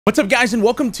What's up, guys, and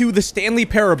welcome to the Stanley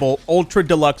Parable Ultra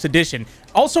Deluxe Edition,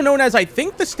 also known as, I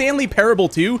think, the Stanley Parable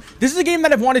 2. This is a game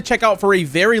that I've wanted to check out for a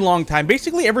very long time,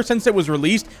 basically ever since it was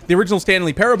released, the original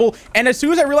Stanley Parable. And as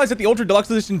soon as I realized that the Ultra Deluxe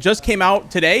Edition just came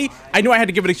out today, I knew I had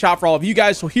to give it a shot for all of you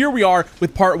guys. So here we are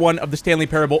with part 1 of the Stanley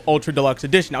Parable Ultra Deluxe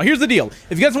Edition. Now, here's the deal.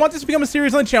 If you guys want this to become a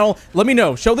series on the channel, let me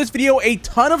know. Show this video a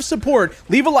ton of support.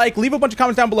 Leave a like, leave a bunch of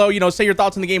comments down below, you know, say your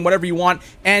thoughts on the game, whatever you want.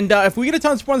 And if we get a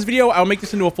ton of support on this video, I'll make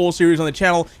this into a full series on the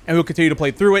channel, and we'll continue to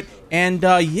play through it. And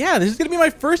yeah, this is gonna be my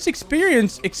first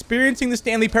experiencing the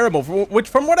Stanley Parable, which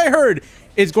from what I heard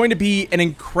is going to be an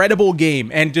incredible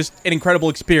game and just an incredible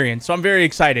experience. So I'm very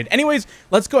excited. Anyways,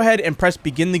 let's go ahead and press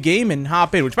begin the game and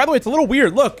hop in, which, by the way, it's a little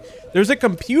weird. Look, there's a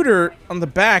computer on the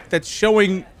back that's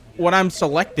showing what I'm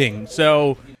selecting.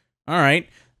 So all right,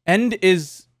 end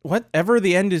is whatever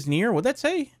the end is near. What'd that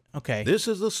say? Okay, this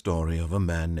is the story of a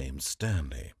man named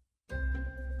Stanley.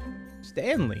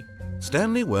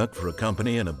 Stanley worked for a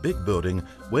company in a big building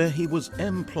where he was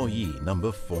employee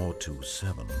number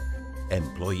 427.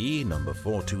 Employee number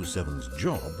 427's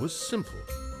job was simple.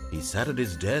 He sat at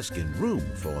his desk in room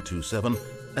 427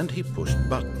 and he pushed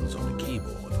buttons on a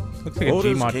keyboard. Looks like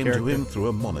Orders a came character to him through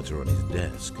a monitor on his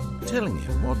desk, telling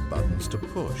him what buttons to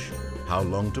push, how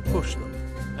long to push them,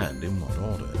 and in what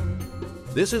order.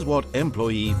 This is what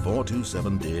employee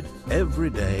 427 did every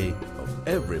day of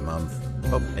every month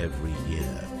of every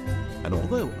year. And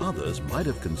although others might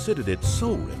have considered it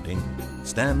soul-rending,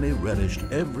 Stanley relished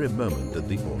every moment that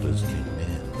the orders came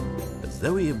in, as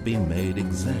though he had been made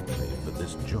exactly for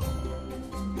this job.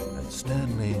 And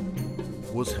Stanley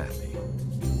was happy.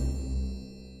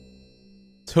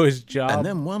 So his job... And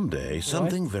then one day,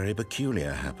 something very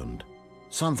peculiar happened.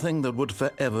 Something that would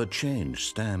forever change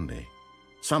Stanley.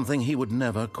 Something he would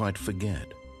never quite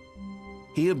forget.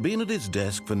 He had been at his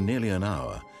desk for nearly an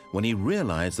hour when he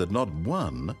realized that not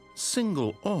one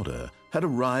single order had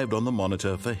arrived on the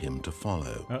monitor for him to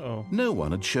follow. No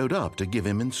one had showed up to give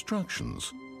him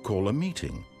instructions, call a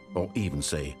meeting, or even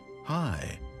say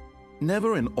hi.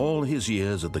 Never in all his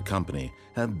years at the company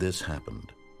had this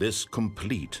happened, this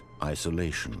complete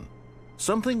isolation.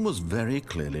 Something was very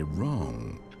clearly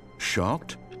wrong.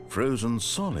 Shocked, frozen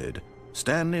solid,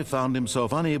 Stanley found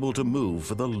himself unable to move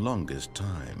for the longest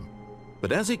time.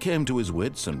 But as he came to his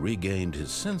wits and regained his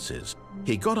senses,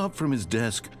 he got up from his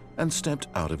desk and stepped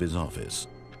out of his office.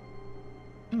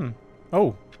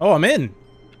 Oh, I'm in.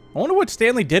 I wonder what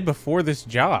Stanley did before this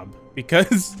job.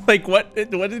 Because, like, what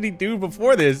did he do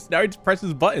before this? Now he just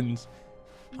presses buttons.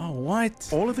 Oh, what?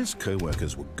 All of his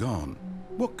co-workers were gone.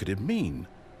 What could it mean?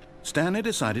 Stanley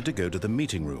decided to go to the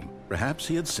meeting room. Perhaps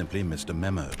he had simply missed a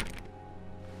memo.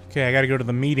 Okay, I gotta go to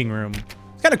the meeting room.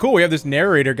 It's kind of cool. We have this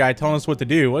narrator guy telling us what to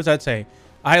do. What does that say?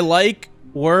 I like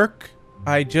work.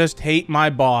 I just hate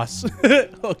my boss.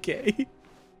 Okay.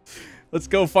 Let's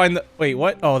go find the... Wait,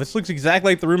 what? Oh, this looks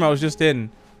exactly like the room I was just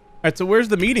in. All right, so where's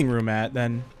the meeting room at,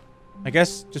 then? I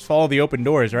guess just follow the open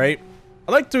doors, right?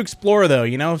 I like to explore, though,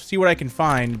 you know? See what I can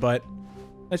find, but...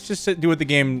 Let's just do what the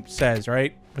game says,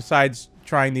 right? Besides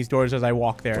trying these doors as I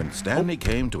walk there. When Stanley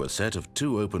came to a set of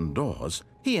 2 open doors,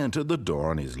 he entered the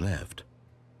door on his left.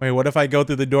 Wait, what if I go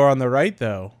through the door on the right,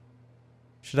 though?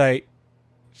 Should I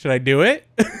do it?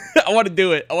 I want to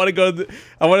do it. I want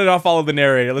to not follow the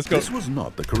narrator. Let's go. This was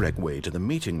not the correct way to the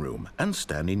meeting room, and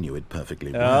Stanley knew it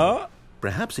perfectly well.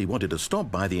 Perhaps he wanted to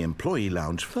stop by the employee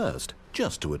lounge first,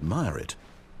 just to admire it.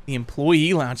 The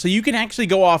employee lounge. So you can actually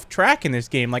go off track in this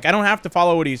game. Like, I don't have to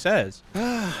follow what he says.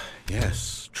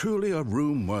 Yes, truly a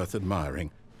room worth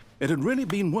admiring. It had really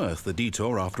been worth the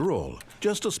detour after all,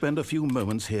 just to spend a few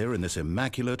moments here in this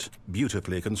immaculate,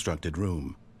 beautifully constructed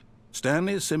room.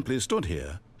 Stanley simply stood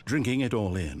here, drinking it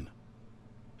all in.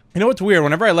 You know what's weird?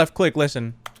 Whenever I left click,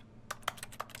 listen.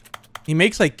 He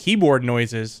makes like keyboard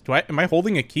noises. Am I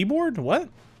holding a keyboard? What?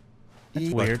 That's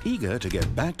weird. But eager to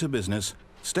get back to business,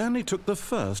 Stanley took the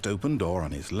first open door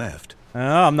on his left. Oh,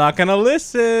 I'm not gonna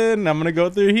listen. I'm gonna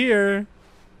go through here.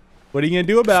 What are you gonna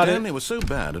do about it? Stanley was so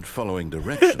bad at following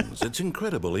directions, it's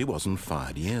incredible he wasn't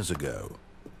fired years ago.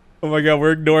 Oh my god,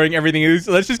 we're ignoring everything.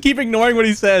 Let's just keep ignoring what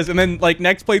he says, and then, like,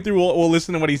 next playthrough, we'll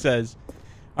listen to what he says.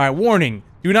 All right, warning.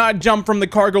 Do not jump from the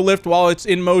cargo lift while it's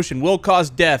in motion. Will cause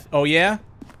death. Oh, yeah?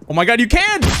 Oh my god, you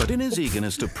can! But in his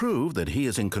eagerness to prove that he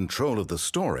is in control of the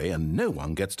story and no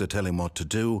one gets to tell him what to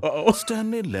do,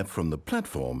 Stanley leapt from the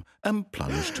platform and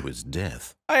plunged to his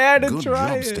death. I had to Good try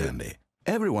job, it. Stanley.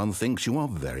 Everyone thinks you are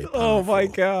very powerful. Oh my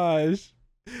gosh.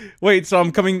 Wait, so I'm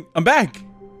back.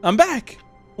 I'm back.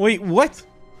 Wait, what?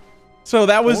 So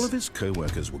that was... All of his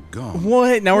co-workers were gone.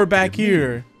 What? Now we're back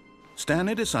here.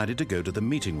 Stanley decided to go to the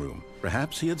meeting room.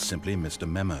 Perhaps he had simply missed a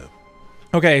memo.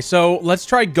 Okay, so let's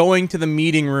try going to the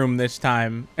meeting room this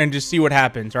time and just see what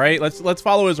happens, all right? Let's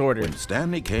follow his orders. When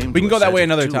Stanley came we can to go a that set way of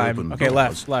another two time. open Okay,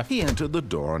 doors, left. He entered the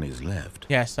door on his left.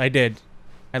 Yes, I did.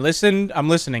 I listened. I'm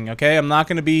listening, okay? I'm not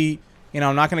going to be,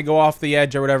 I'm not going to go off the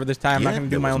edge or whatever this time. I'm not going to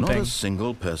do my own thing. There was not a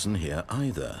single person here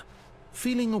either.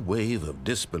 Feeling a wave of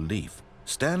disbelief,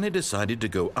 Stanley decided to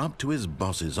go up to his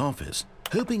boss's office,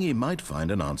 hoping he might find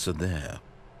an answer there.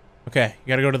 Okay, you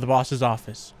got to go to the boss's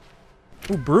office.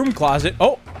 Ooh, broom closet.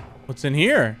 Oh, what's in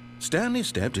here? Stanley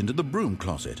stepped into the broom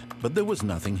closet, but there was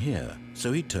nothing here,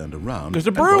 so he turned around There's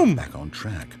a broom. and got back on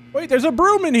track. Wait, there's a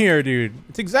broom in here, dude.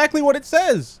 It's exactly what it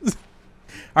says.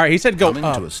 All right, he said go Coming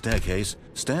up. to a staircase,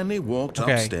 Stanley walked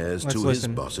upstairs to his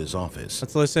boss's office.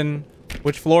 Let's listen.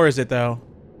 Which floor is it, though?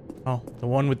 Oh, the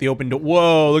one with the open door.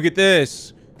 Whoa, look at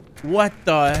this. What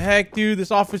the heck, dude? This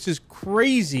office is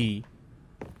crazy.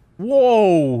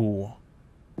 Whoa.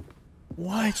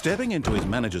 What? Stepping into his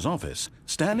manager's office,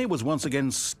 Stanley was once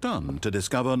again stunned to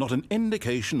discover not an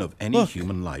indication of any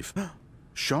human life.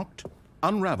 Shocked,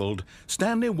 unraveled,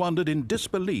 Stanley wondered in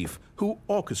disbelief who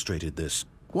orchestrated this.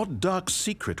 What dark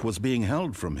secret was being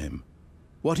held from him?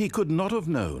 What he could not have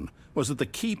known was that the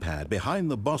keypad behind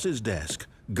the boss's desk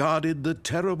guarded the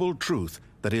terrible truth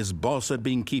that his boss had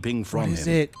been keeping from him. What is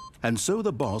it? And so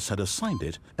the boss had assigned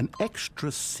it an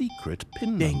extra secret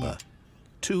PIN number.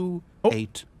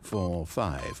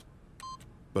 2845.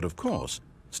 But of course,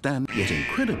 yet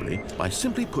incredibly, by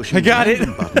simply pushing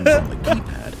random buttons on the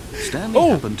keypad, Stanley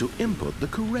happened to input the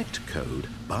correct code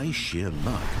by sheer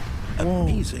luck.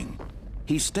 Amazing.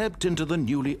 He stepped into the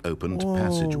newly opened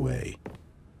passageway.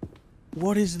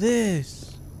 What is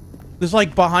this? This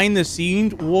like behind the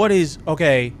scenes. What is...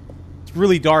 Okay. It's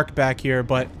really dark back here,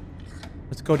 but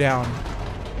let's go down.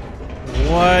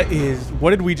 What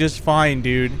did we just find,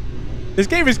 dude? This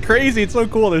game is crazy. It's so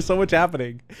cool. There's so much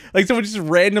happening. Like so much just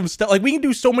random stuff. Like we can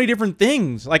do so many different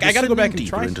things. Like I gotta go back and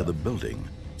try into the building.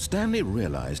 Stanley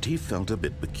realized he felt a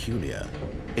bit peculiar.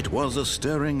 It was a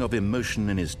stirring of emotion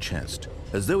in his chest,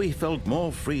 as though he felt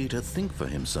more free to think for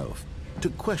himself, to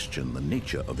question the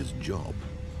nature of his job.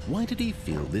 Why did he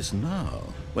feel this now,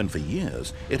 when for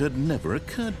years it had never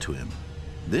occurred to him?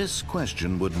 This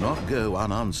question would not go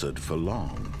unanswered for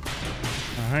long.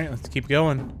 All right, let's keep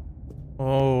going.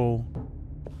 Oh.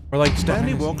 We're like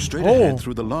Stanley walked straight ahead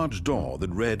through the large door that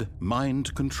read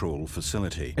Mind Control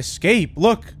Facility. Escape,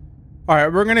 look. All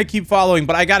right, we're gonna keep following,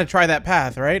 but I gotta try that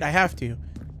path, right? I have to.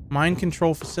 Mind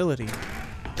Control Facility.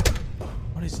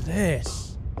 What is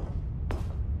this?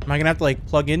 Am I gonna have to like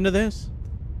plug into this?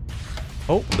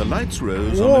 Oh. The lights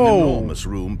rose on an enormous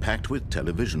room packed with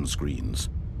television screens.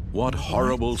 What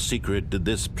horrible secret did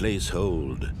this place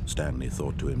hold? Stanley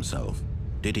thought to himself.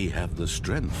 Did he have the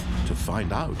strength to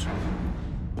find out?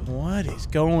 What is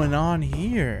going on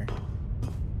here?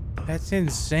 That's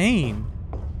insane.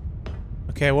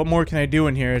 Okay, what more can I do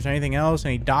in here? Is there anything else?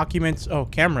 Any documents? Oh,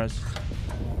 cameras.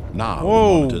 Now the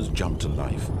monitors jumped to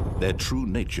life, their true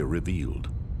nature revealed.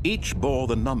 Each bore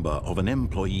the number of an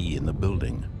employee in the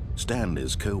building,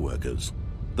 Stanley's co-workers.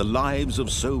 The lives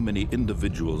of so many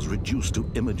individuals reduced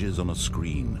to images on a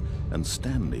screen, and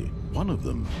Stanley, one of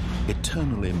them,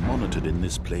 eternally monitored in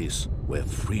this place where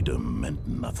freedom meant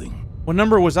nothing. What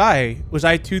number was I? Was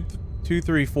I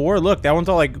 234? Look, that one's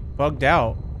all like bugged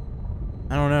out.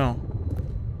 I don't know.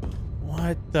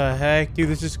 What the heck, dude?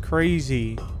 This is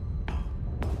crazy.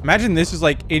 Imagine this is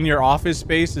like in your office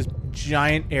space, this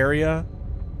giant area.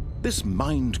 This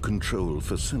mind control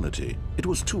facility, it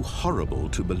was too horrible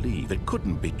to believe. It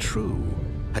couldn't be true.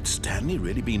 Had Stanley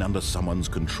really been under someone's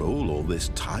control all this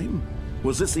time?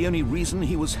 Was this the only reason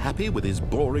he was happy with his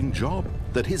boring job?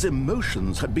 That his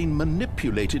emotions had been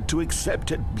manipulated to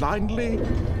accept it blindly?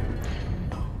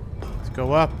 Let's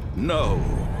go up. No.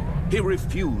 He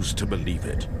refused to believe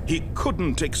it. He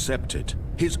couldn't accept it.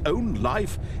 His own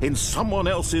life in someone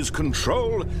else's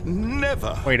control?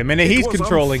 Never. Wait a minute, he's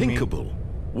controlling me.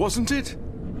 Wasn't it?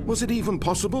 Was it even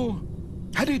possible?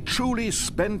 Had he truly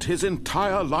spent his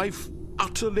entire life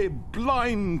utterly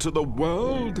blind to the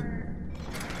world?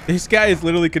 This guy is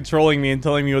literally controlling me and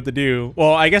telling me what to do.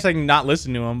 Well, I guess I can not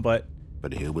listen to him, but...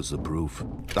 But here was the proof.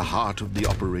 The heart of the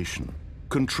operation.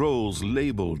 Controls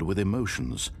labeled with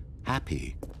emotions.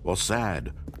 Happy, or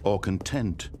sad, or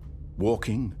content.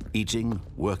 Walking, eating,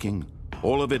 working.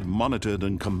 All of it monitored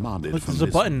and commanded from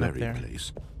this very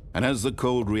place. And as the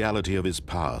cold reality of his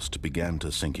past began to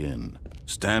sink in,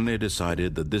 Stanley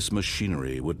decided that this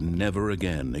machinery would never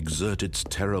again exert its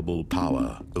terrible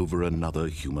power over another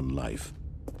human life.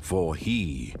 For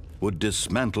he would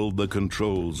dismantle the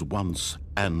controls once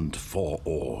and for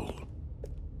all.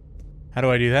 How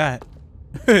do I do that?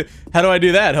 How do I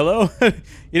do that? Hello? You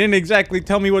didn't exactly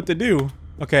tell me what to do.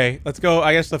 Okay, let's go.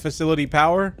 I guess the facility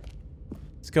power.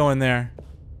 Let's go in there.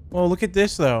 Oh, look at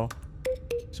this, though.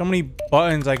 So many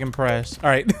buttons I can press. All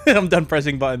right, I'm done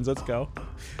pressing buttons. Let's go.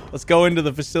 Let's go into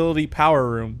the facility power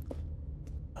room.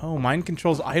 Oh, mind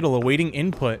controls idle, awaiting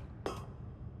input.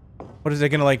 What is it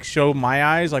gonna like show my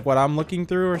eyes, like what I'm looking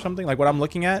through or something, like what I'm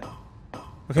looking at?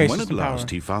 Okay, and when at last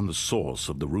he found the source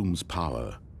of the room's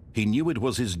power, he knew it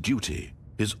was his duty,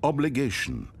 his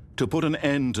obligation, to put an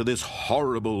end to this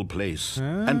horrible place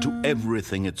and to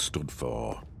everything it stood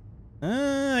for.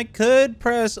 I could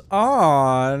press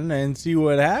on and see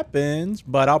what happens,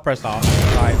 but I'll press off.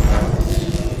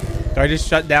 Fine. Do I just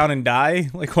shut down and die?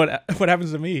 Like what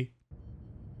happens to me?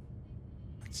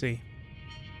 Let's see.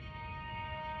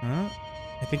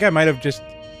 I think I might have just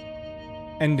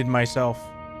ended myself.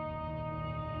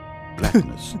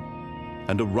 Blackness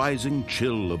and a rising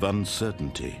chill of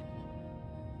uncertainty.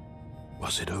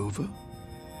 Was it over?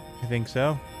 I think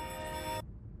so.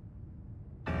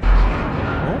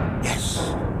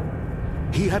 Yes.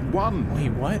 He had won.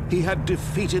 Wait, what? He had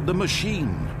defeated the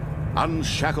machine,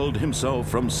 unshackled himself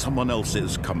from someone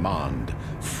else's command.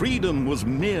 Freedom was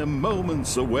mere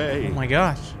moments away. Oh my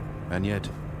gosh. And yet,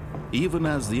 even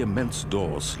as the immense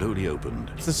door slowly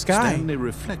opened, it's the sky. Stanley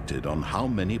reflected on how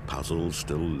many puzzles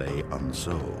still lay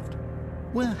unsolved.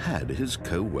 Where had his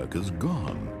co-workers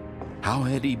gone? How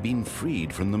had he been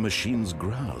freed from the machine's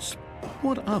grasp?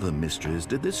 What other mysteries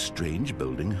did this strange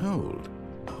building hold?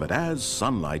 But as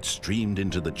sunlight streamed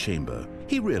into the chamber,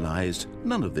 he realized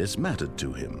none of this mattered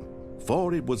to him,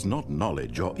 for it was not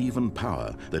knowledge or even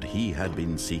power that he had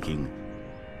been seeking,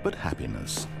 but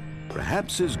happiness.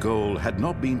 Perhaps his goal had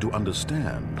not been to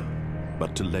understand,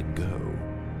 but to let go.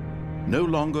 No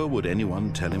longer would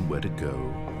anyone tell him where to go,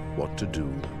 what to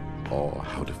do, or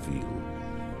how to feel.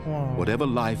 Whoa. Whatever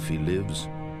life he lives,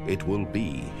 it will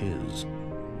be his.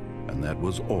 And that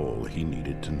was all he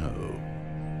needed to know.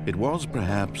 It was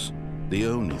perhaps the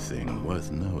only thing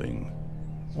worth knowing.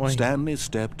 Wait. Stanley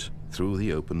stepped through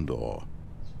the open door.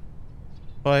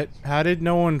 But how did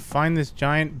no one find this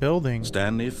giant building?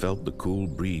 Stanley felt the cool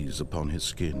breeze upon his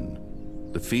skin,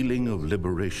 the feeling of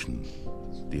liberation,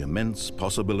 the immense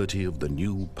possibility of the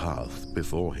new path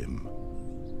before him.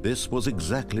 This was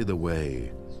exactly the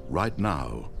way, right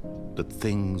now, that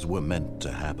things were meant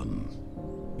to happen.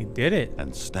 He did it.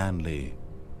 And Stanley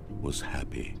was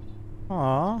happy.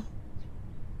 Aww.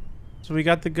 So we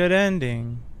got the good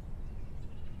ending.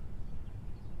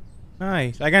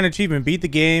 Nice. I got an achievement. Beat the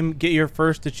game. Get your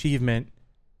first achievement.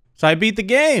 So I beat the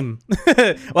game.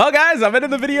 Well, guys, I'm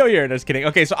ending the video here. Just kidding.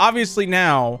 Okay, so obviously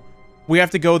now we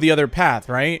have to go the other path,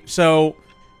 right? So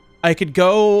I could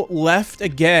go left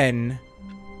again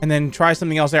and then try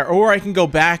something else there. Or I can go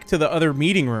back to the other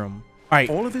meeting room. All right,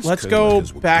 let's go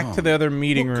back to the other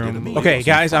meeting room. Okay,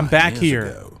 guys, I'm back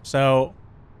here. So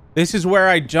this is where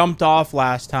I jumped off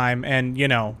last time, and, you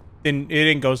know, it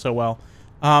didn't go so well.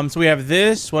 So we have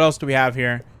this. What else do we have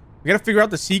here? We gotta figure out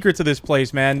the secrets of this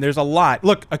place, man. There's a lot.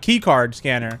 Look, a key card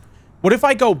scanner. What if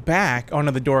I go back? Oh,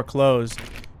 no, the door closed.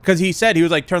 Because he said, he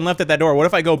was like, turn left at that door. What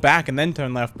if I go back and then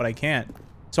turn left, but I can't?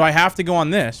 So I have to go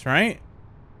on this, right?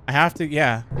 I have to,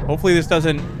 yeah. Hopefully this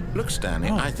doesn't... Look, Stanley,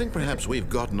 I think perhaps we've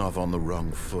gotten off on the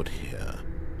wrong foot here.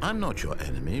 I'm not your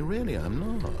enemy, really,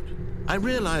 I'm not. I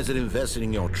realize that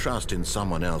investing your trust in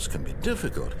someone else can be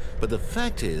difficult, but the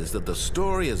fact is that the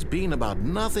story has been about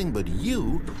nothing but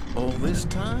you all this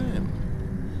time.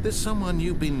 There's someone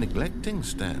you've been neglecting,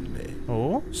 Stanley.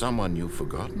 Oh? Someone you've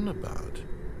forgotten about.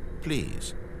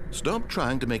 Please, stop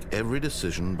trying to make every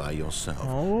decision by yourself.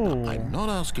 Oh. Now, I'm not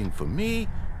asking for me,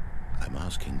 I'm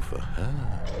asking for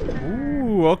her.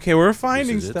 Ooh, okay, we're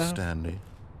finding This is stuff. it, Stanley.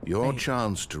 Your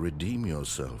chance to redeem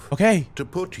yourself. Okay. To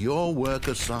put your work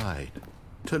aside.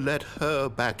 To let her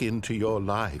back into your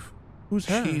life. Who's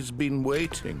her? She's been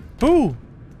waiting. Who?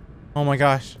 Oh my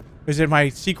gosh. Is it my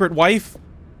secret wife?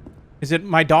 Is it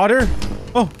my daughter?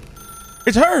 Oh,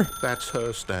 it's her. That's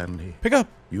her, Stanley. Pick up.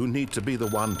 You need to be the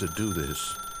one to do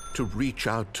this. To reach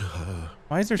out to her.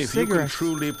 Why is there If you can cigarettes?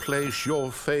 truly place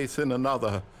your faith in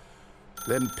another,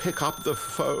 then pick up the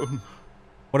phone.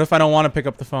 What if I don't want to pick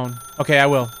up the phone? Okay, I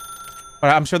will. But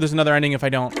I'm sure there's another ending if I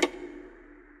don't.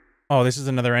 Oh, this is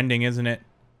another ending, isn't it?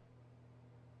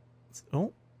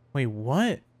 Oh, wait,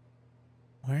 what?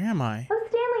 Where am I? Oh,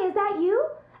 Stanley, is that you?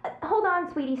 Hold on,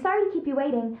 sweetie. Sorry to keep you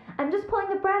waiting. I'm just pulling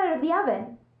the bread out of the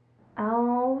oven.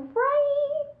 All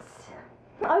right.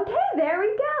 Okay, there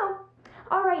we go.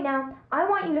 All right, now, I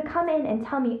want you to come in and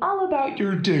tell me all about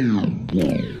your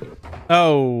day.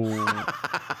 Oh.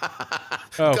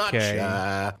 Okay.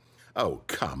 Gotcha. Oh,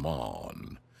 come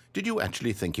on. Did you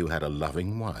actually think you had a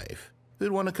loving wife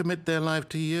who'd want to commit their life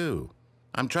to you?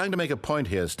 I'm trying to make a point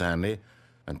here, Stanley.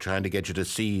 I'm trying to get you to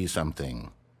see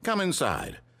something. Come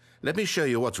inside. Let me show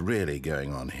you what's really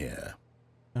going on here.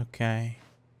 Okay.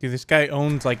 Dude, this guy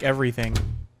owns, like, everything.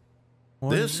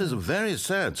 What? This is a very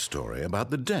sad story about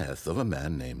the death of a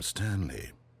man named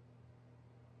Stanley.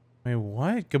 Wait,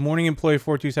 what? Good morning, employee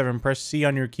 427. Press C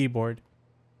on your keyboard.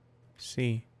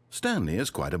 C. Stanley is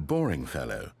quite a boring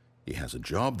fellow. He has a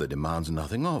job that demands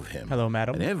nothing of him. Hello,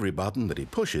 madam. And every button that he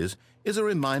pushes is a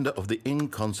reminder of the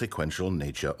inconsequential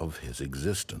nature of his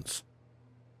existence.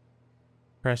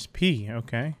 Press P,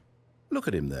 okay. Look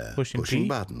at him there, Pushing pushing P?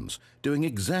 buttons, doing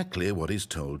exactly what he's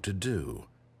told to do.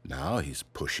 Now he's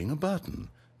pushing a button.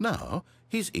 Now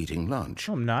he's eating lunch.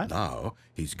 No, I'm not. Now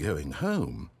he's going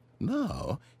home.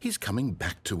 Now he's coming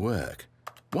back to work.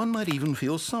 One might even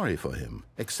feel sorry for him,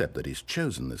 except that he's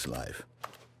chosen this life.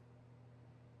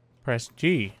 Press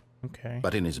G, okay.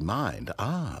 But in his mind,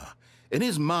 in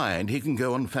his mind he can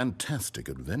go on fantastic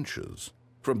adventures.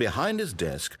 From behind his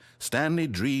desk, Stanley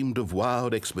dreamed of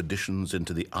wild expeditions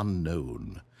into the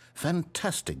unknown,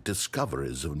 fantastic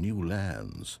discoveries of new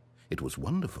lands. It was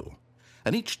wonderful,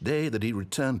 and each day that he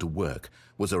returned to work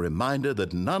was a reminder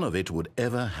that none of it would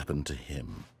ever happen to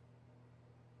him.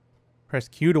 Press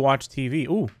Q to watch TV.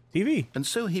 Ooh, TV. And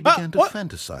so he began to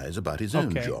fantasize about his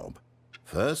own job.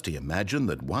 First, he imagined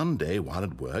that one day while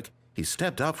at work, he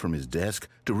stepped up from his desk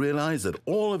to realize that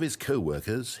all of his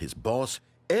co-workers, his boss,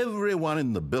 everyone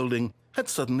in the building had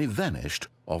suddenly vanished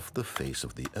off the face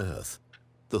of the earth.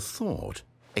 The thought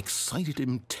excited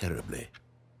him terribly.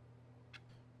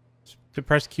 To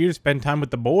press Q to spend time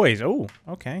with the boys. Oh,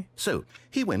 okay. So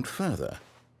he went further.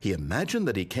 He imagined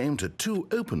that he came to 2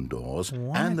 open doors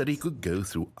and that he could go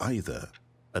through either.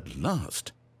 At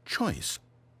last, choice.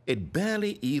 It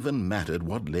barely even mattered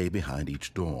what lay behind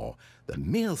each door. The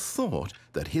mere thought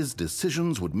that his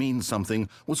decisions would mean something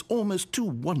was almost too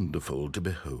wonderful to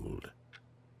behold.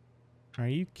 Are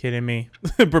you kidding me?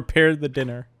 Prepare the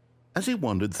dinner. As he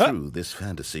wandered through this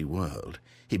fantasy world,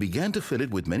 he began to fill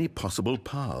it with many possible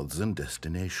paths and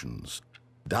destinations.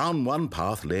 Down one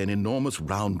path lay an enormous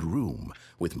round room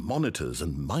with monitors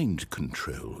and mind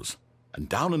controls. And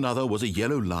down another was a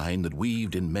yellow line that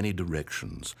weaved in many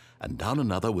directions. And down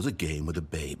another was a game with a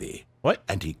baby. What?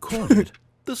 And he called it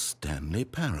the Stanley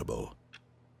Parable.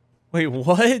 Wait,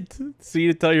 what? See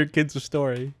you to tell your kids a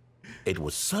story. It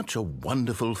was such a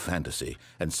wonderful fantasy,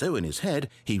 and so in his head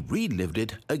he relived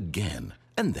it again,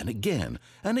 and then again,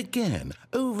 and again,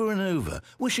 over and over,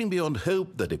 wishing beyond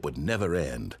hope that it would never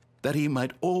end, that he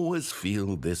might always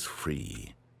feel this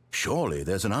free. Surely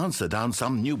there's an answer down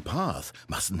some new path,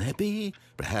 mustn't there be?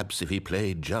 Perhaps if he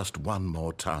played just one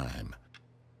more time.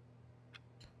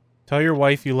 Tell your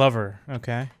wife you love her,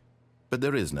 okay? But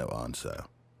there is no answer.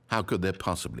 How could there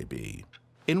possibly be?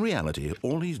 In reality,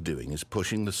 all he's doing is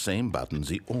pushing the same buttons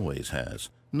he always has.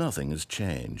 Nothing has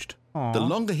changed. Aww. The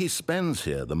longer he spends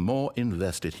here, the more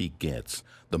invested he gets,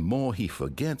 the more he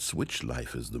forgets which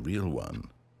life is the real one.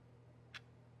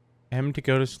 Him to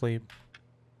go to sleep.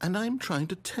 And I'm trying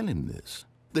to tell him this,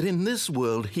 that in this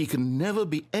world he can never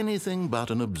be anything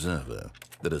but an observer,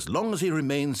 that as long as he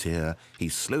remains here,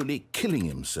 he's slowly killing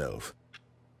himself.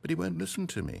 But he won't listen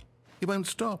to me. He won't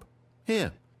stop.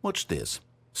 Here, watch this.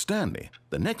 Stanley,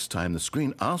 the next time the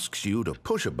screen asks you to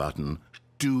push a button,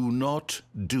 do not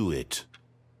do it.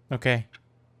 Okay.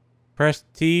 Press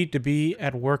T to be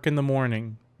at work in the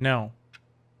morning. No.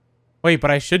 Wait, but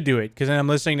I should do it, because then I'm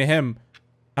listening to him.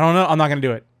 I don't know. I'm not going to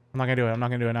do it. I'm not going to do it. I'm not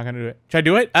going to do it. I'm not going to do it. Should I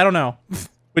do it? I don't know.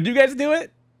 Would you guys do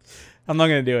it? I'm not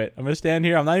going to do it. I'm going to stand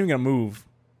here. I'm not even going to move.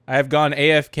 I have gone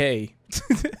AFK.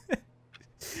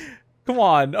 Come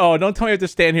on. Oh, don't tell me I have to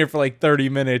stand here for like 30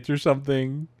 minutes or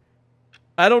something.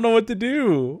 I don't know what to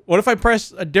do. What if I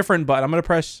press a different button? I'm going to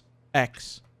press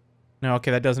X. No,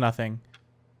 okay, that does nothing.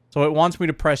 So it wants me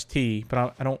to press T,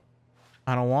 but I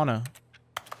don't want to.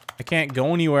 I can't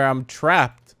go anywhere. I'm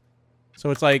trapped. So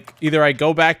it's like either I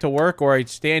go back to work or I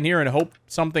stand here and hope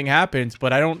something happens,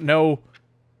 but I don't know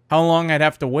how long I'd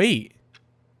have to wait.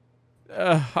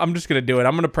 I'm just going to do it.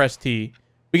 I'm going to press T.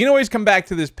 We can always come back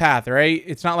to this path, right?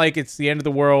 It's not like it's the end of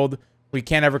the world. We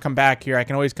can't ever come back here. I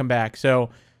can always come back. So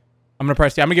I'm going to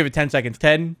press T. I'm going to give it 10 seconds.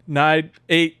 10, 9,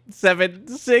 8, 7,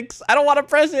 6. I don't want to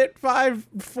press it. 5,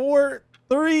 4,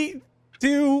 3,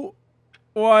 2,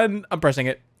 1. I'm pressing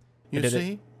it. You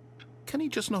see? Can he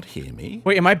just not hear me?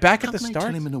 Wait, am I back at the How can I start?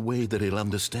 tell him in a way that he'll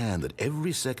understand that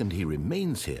every second he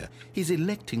remains here, he's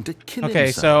electing to kill himself?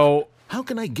 Okay, so how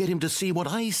can I get him to see what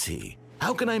I see?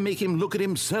 How can I make him look at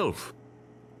himself?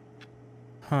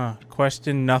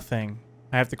 Question nothing.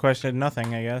 I have to question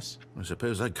nothing, I guess. I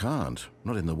suppose I can't.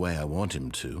 Not in the way I want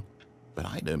him to. But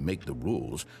I don't make the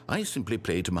rules. I simply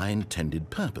play to my intended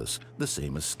purpose, the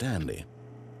same as Stanley.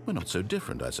 We're not so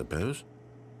different, I suppose.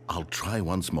 I'll try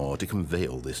once more to convey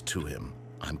all this to him.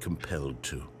 I'm compelled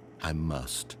to. I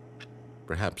must.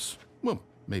 Perhaps, well,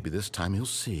 maybe this time he'll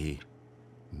see.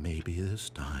 Maybe this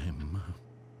time.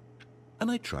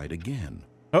 And I tried again.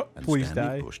 Oh, and please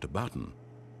Stanley die. pushed a button.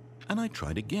 And I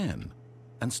tried again.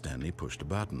 And Stanley pushed a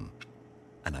button.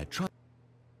 And I tried.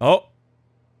 Oh.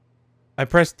 I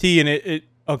pressed T and it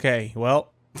okay,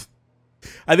 well.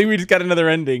 I think we just got another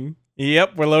ending.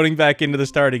 Yep, we're loading back into the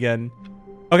start again.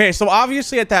 Okay, so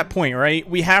obviously at that point, right,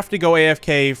 we have to go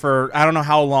AFK for I don't know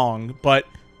how long, but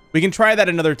we can try that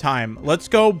another time. Let's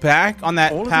go back on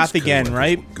that path again,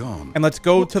 right? And let's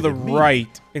go to the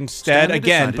right instead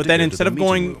again, but then instead of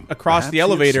going across the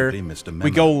elevator, we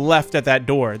go left at that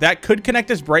door. That could connect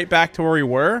us right back to where we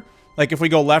were. Like if we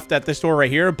go left at this door right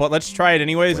here, but let's try it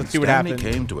anyways. Let's see what happens.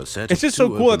 It's just so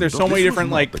cool that there's so many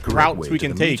different like routes we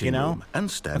can take, you know?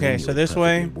 Okay, so this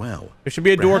way, there should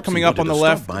be a door coming up on the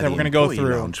left that we're gonna go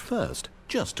through.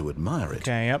 Just to admire it.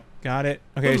 Okay, yep, got it.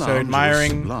 Okay, so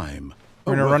admiring.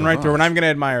 We're gonna run right through. We're not even gonna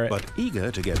admire it. But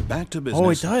eager to get back to business. Oh,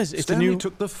 it does. It's Stanley a new.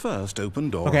 took the first open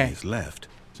door on his left.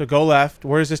 So go left.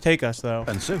 Where does this take us, though?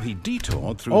 And so he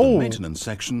detoured through the maintenance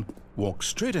section, walked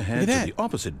straight ahead to the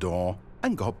opposite door,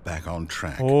 and got back on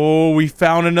track. Oh, we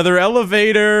found another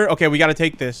elevator. Okay, we got to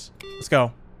take this. Let's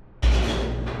go.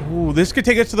 Ooh, this could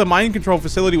take us to the mind control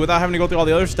facility without having to go through all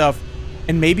the other stuff,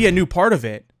 and maybe a new part of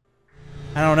it.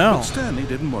 I don't know. But Stanley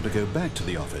didn't want to go back to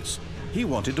the office. He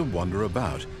wanted to wander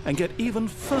about and get even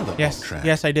further off track.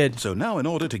 Yes, I did. So now, in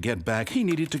order to get back, he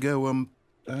needed to go,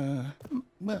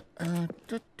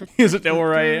 Is it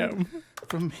where I am?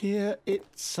 From here,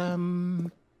 it's,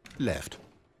 left.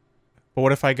 But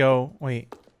what if I go...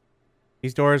 Wait.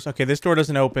 These doors... Okay, this door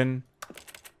doesn't open.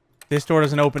 This door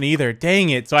doesn't open either. Dang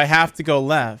it. So I have to go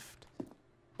left.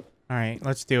 All right,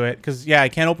 let's do it. Because, yeah, I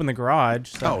can't open the garage.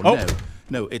 So. Oh, no.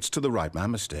 No, it's to the right. My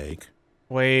mistake.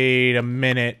 Wait a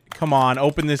minute. Come on,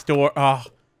 open this door. Oh.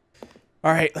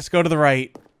 All right, let's go to the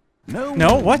right. No.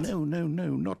 No, what? No,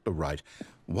 not the right.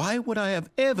 Why would I have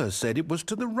ever said it was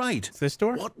to the right? It's this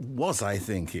door? What was I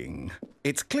thinking?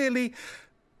 It's clearly...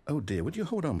 Oh, dear, would you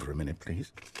hold on for a minute,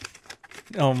 please?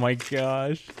 Oh, my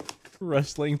gosh.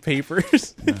 Rustling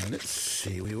papers. Now, let's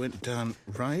see. We went down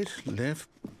right, left,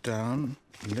 down,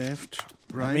 left,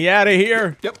 right. Get me out of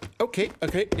here. Yep. Okay,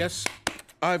 yes.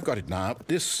 I've got it now.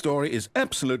 This story is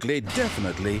absolutely,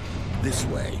 definitely this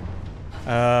way.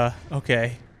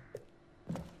 Okay.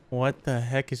 What the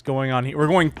heck is going on here? We're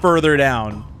going further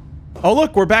down. Oh,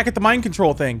 look, we're back at the mind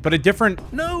control thing, but a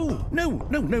different... No.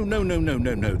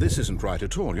 This isn't right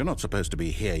at all. You're not supposed to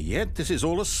be here yet. This is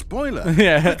all a spoiler.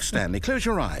 Yeah. Quick, Stanley, close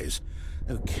your eyes.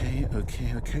 Okay.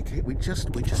 We just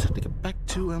have to get back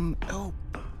to, oh.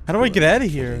 How do I get out of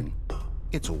here?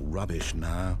 It's all rubbish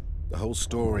now. The whole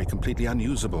story completely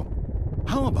unusable.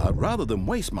 How about, rather than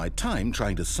waste my time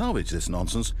trying to salvage this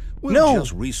nonsense, we'll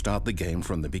just restart the game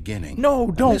from the beginning.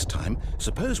 No, don't. And this time,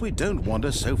 suppose we don't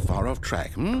wander so far off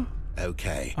track,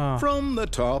 Okay. From the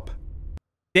top.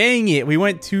 Dang it, we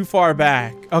went too far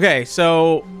back. Okay,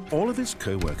 so... All of his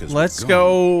co-workers let's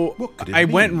go... I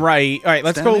went right. All right,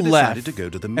 let's go left. To go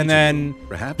to the and then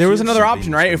there was another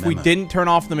option, right? If we didn't turn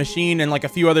off the machine and like a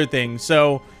few other things.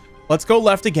 So let's go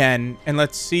left again and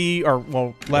let's see... Or,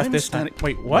 well, left this time.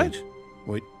 Wait, what?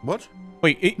 Wait, what?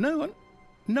 Wait, No,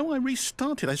 I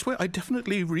restarted. I swear, I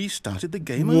definitely restarted the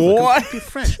game over completely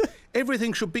fresh.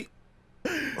 Everything should be...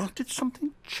 Oh, did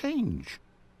something change?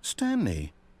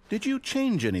 Stanley, did you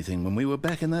change anything when we were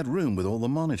back in that room with all the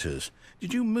monitors?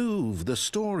 Did you move the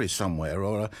story somewhere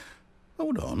or...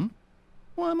 Hold on.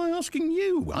 Why am I asking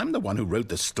you? I'm the one who wrote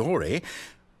the story. It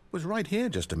was right here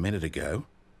just a minute ago.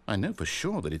 I know for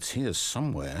sure that it's here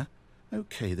somewhere.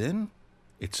 Okay, then.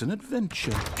 It's an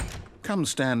adventure. Come,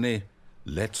 Stanley.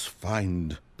 Let's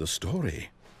find the story.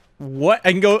 What?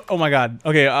 I can go... Oh, my God.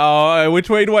 Okay, which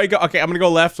way do I go? Okay, I'm going to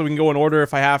go left so we can go in order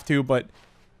if I have to, but...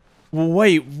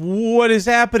 Wait, what is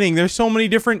happening? There's so many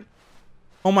different...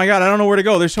 Oh, my God, I don't know where to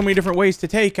go. There's so many different ways to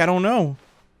take. I don't know.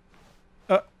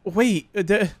 Wait.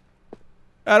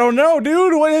 I don't know,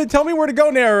 dude. Tell me where to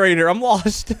go, narrator. I'm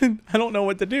lost. I don't know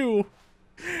what to do. All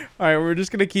right, we're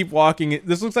just going to keep walking.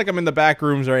 This looks like I'm in the back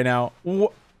rooms right now.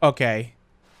 Okay.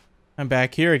 I'm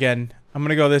back here again. I'm going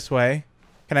to go this way.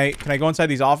 Can I go inside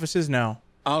these offices? No.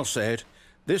 I'll say it.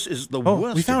 This is the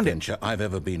worst adventure I've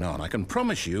ever been on. I can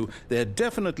promise you there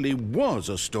definitely was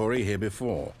a story here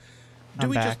before. Do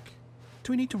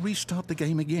we need to restart the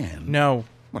game again? No.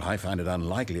 Well, I find it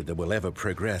unlikely that we'll ever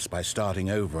progress by starting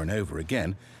over and over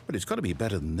again, but it's got to be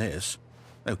better than this.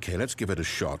 Okay, let's give it a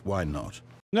shot. Why not?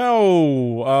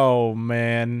 No. Oh,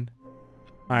 man. All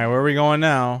right, where are we going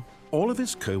now? All of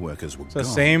his co-workers were So gone.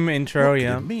 same intro, What could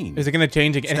yeah. it mean? Is it going to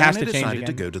change again? It has to Stanley change decided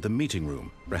again. to go to the meeting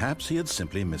room. Perhaps he had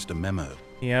simply missed a memo.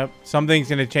 Yep. Something's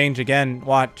going to change again.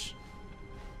 Watch.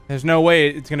 There's no way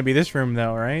it's going to be this room,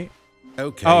 though, right?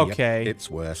 Okay. Okay. Yep, it's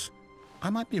worse. I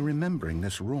might be remembering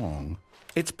this wrong.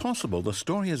 It's possible the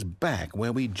story is back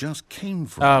where we just came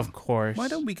from. Of course. Why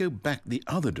don't we go back the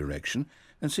other direction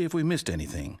and see if we missed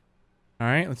anything? All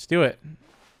right, let's do it.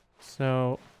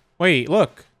 So, wait,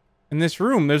 look. In this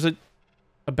room, there's a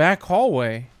back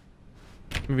hallway.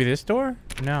 Maybe this door?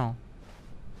 No.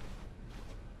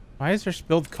 Why is there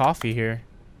spilled coffee here?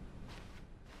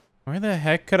 Where the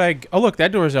heck could I... Oh, look,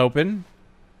 that door's open.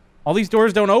 All these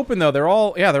doors don't open, though. They're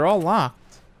all... Yeah, they're all locked.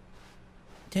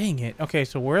 Dang it. Okay,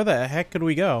 so where the heck could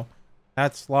we go?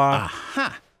 That's locked.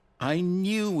 Aha! I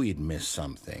knew we'd miss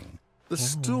something. The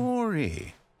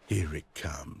story. Here it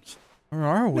comes. Where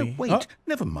are we? No, wait. Oh,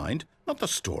 Never mind. Not the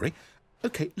story.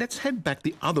 Okay, let's head back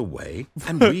the other way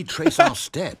and retrace our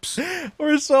steps.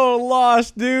 we're so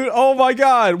lost, dude. Oh, my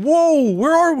God. Whoa,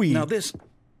 where are we? Now this...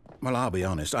 Well, I'll be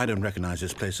honest. I don't recognize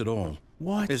this place at all.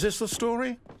 What? Is this the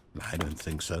story? I don't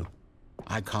think so.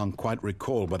 I can't quite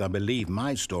recall, but I believe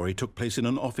my story took place in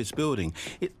an office building.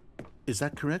 Is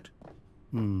that correct?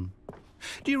 Do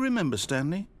you remember,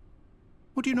 Stanley?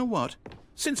 Well, do you know what?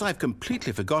 Since I've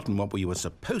completely forgotten what we were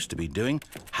supposed to be doing,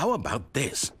 how about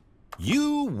this?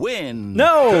 You win!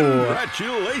 No!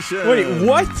 Congratulations! Wait,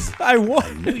 what? I won.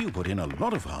 I knew you put in a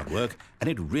lot of hard work, and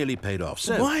it really paid off.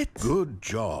 So, What? good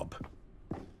job.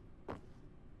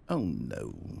 Oh,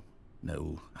 no.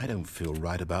 No, I don't feel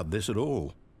right about this at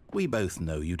all. We both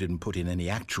know you didn't put in any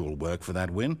actual work for that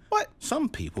win. What? Some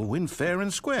people win fair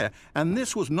and square, and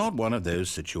this was not one of those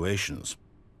situations.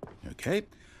 Okay,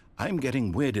 I'm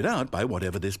getting weirded out by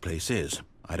whatever this place is.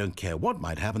 I don't care what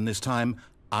might happen this time.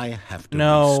 I have to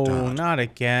No, restart. not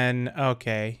again.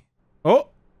 Okay. Oh,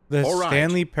 the All right,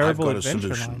 Stanley I've Parable got a Adventure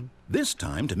solution. line. This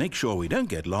time, to make sure we don't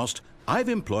get lost, I've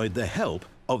employed the help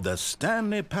of the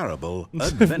Stanley Parable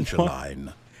Adventure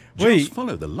line. Wait. Just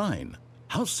follow the line.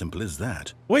 How simple is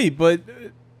that? Wait, but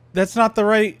that's not the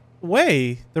right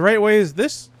way. The right way is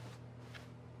this.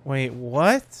 Wait,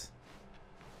 what?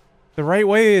 The right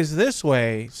way is this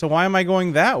way. So why am I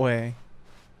going that way?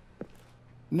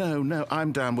 No,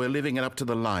 I'm down. We're leaving it up to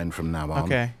the line from now on.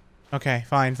 Okay. Okay,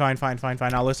 fine.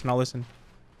 I'll listen.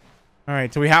 All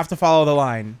right, so we have to follow the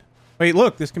line. Wait,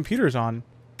 look, this computer's on.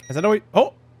 Is that always...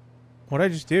 Oh! What did I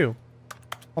just do?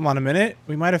 Hold on a minute.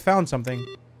 We might have found something.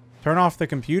 Turn off the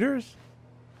computers?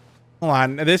 Hold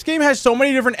on. This game has so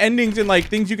many different endings and, like,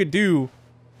 things you could do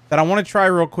that I want to try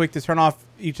real quick to turn off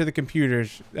each of the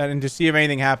computers and to see if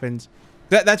anything happens.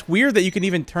 That's weird that you can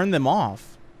even turn them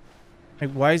off.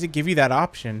 Like, why does it give you that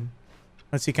option?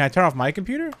 Let's see. Can I turn off my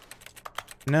computer?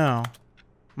 No.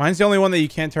 Mine's the only one that you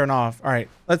can't turn off. All right.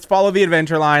 Let's follow the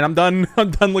adventure line. I'm done.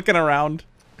 I'm done looking around.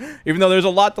 Even though there's a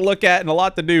lot to look at and a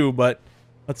lot to do, but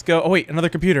let's go. Oh, wait. Another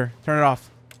computer. Turn it off.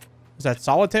 Is that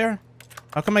solitaire?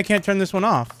 How come I can't turn this one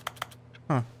off?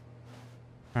 Huh.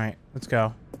 All right. Let's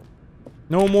go.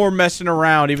 No more messing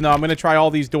around, even though I'm going to try all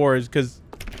these doors because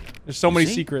there's so many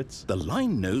See? secrets. The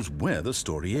line knows where the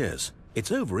story is.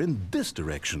 It's over in this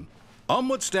direction.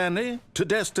 Onward, Stanley, to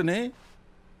destiny.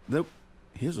 Though,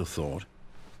 here's a thought.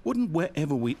 Wouldn't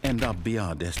wherever we end up be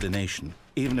our destination,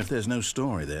 even if there's no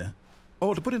story there?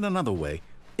 Or to put it another way,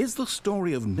 is the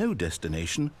story of no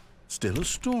destination still a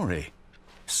story?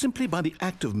 Simply by the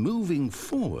act of moving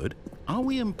forward, are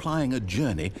we implying a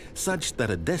journey such that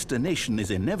a destination is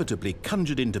inevitably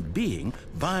conjured into being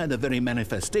via the very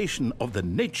manifestation of the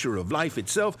nature of life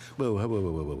itself?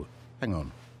 Whoa. Hang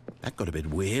on. That got a bit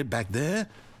weird back there.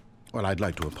 Well, I'd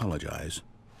like to apologize.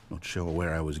 Not sure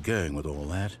where I was going with all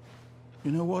that.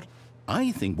 You know what?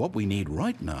 I think what we need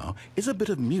right now is a bit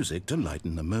of music to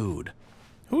lighten the mood.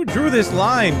 Who drew this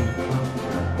line?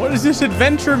 What is this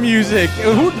adventure music?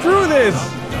 Who drew this?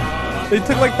 They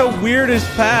took like the weirdest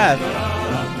path.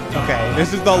 Okay,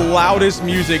 this is the loudest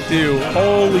music too.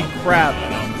 Holy crap.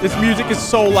 This music is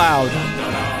so loud.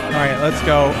 All right, let's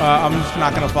go. I'm just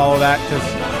not going to follow that because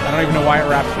I don't even know why it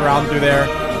wraps around through there.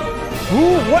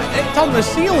 Ooh, what? It's on the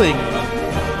ceiling.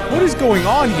 What is going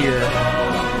on here?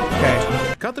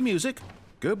 Okay. Cut the music.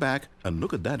 Go back and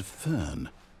look at that fern.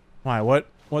 Why? What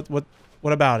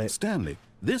about it? Stanley,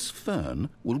 this fern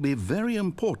will be very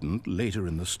important later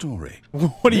in the story.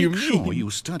 What do you Make mean? sure you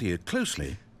study it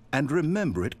closely and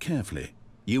remember it carefully.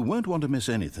 You won't want to miss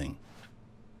anything.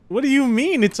 What do you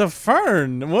mean? It's a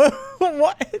fern.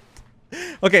 What?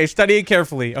 Okay, study it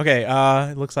carefully. Okay,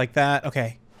 it looks like that.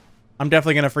 Okay. I'm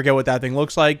definitely going to forget what that thing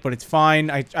looks like, but it's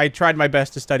fine. I tried my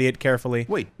best to study it carefully.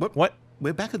 Wait, what? What?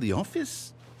 We're back at the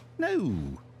office?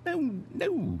 No.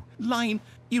 Line,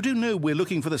 you do know we're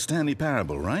looking for the Stanley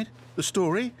Parable, right? The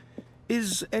story?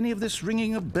 Is any of this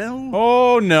ringing a bell?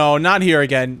 Oh, no. Not here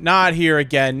again. Not here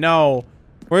again. No.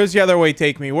 Where's the other way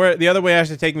take me? The other way has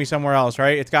to take me somewhere else,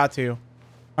 right? It's got to. All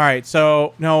right,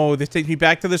 so... No, this takes me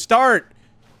back to the start.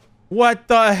 What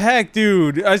the heck,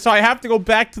 dude? So I have to go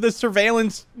back to the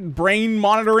surveillance brain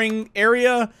monitoring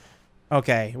area?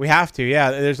 Okay, we have to.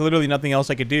 Yeah, there's literally nothing else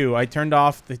I could do. I turned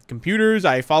off the computers.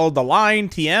 I followed the line,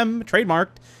 TM,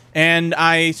 trademarked, and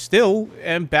I still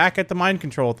am back at the mind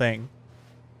control thing.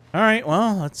 All right,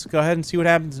 well, let's go ahead and see what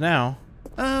happens now.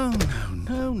 Oh,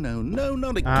 no,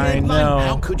 not again. I know. Line,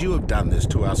 how could you have done this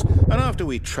to us? And after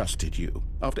we trusted you,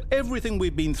 after everything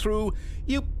we've been through,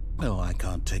 you... Oh, I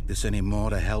can't take this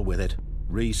anymore. To hell with it.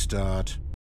 Restart.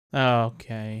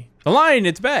 Okay. The line,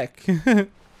 it's back.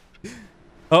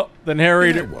 Oh, the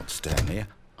narrator. You know what, Stanley?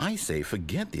 I say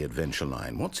forget the adventure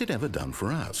line. What's it ever done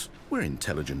for us? We're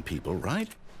intelligent people, right?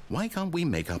 Why can't we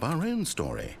make up our own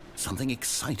story? Something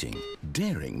exciting,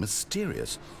 daring,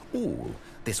 mysterious. Ooh,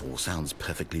 this all sounds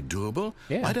perfectly doable.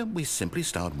 Yeah. Why don't we simply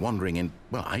start wandering in,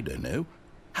 well, I don't know.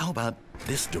 How about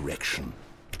this direction?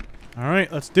 All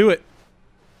right, let's do it.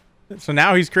 So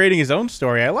now he's creating his own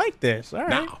story. I like this. All right.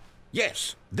 Now,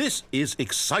 yes, this is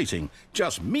exciting.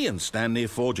 Just me and Stanley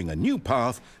forging a new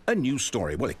path, a new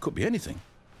story. Well, it could be anything.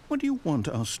 What do you want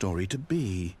our story to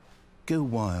be? Go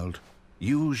wild.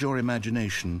 Use your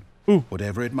imagination. Ooh.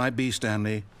 Whatever it might be,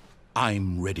 Stanley,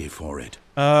 I'm ready for it.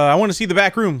 I want to see the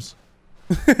back rooms.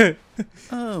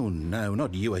 Oh, no,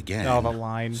 not you again. Oh, the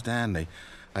line. Stanley,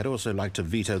 I'd also like to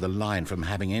veto the line from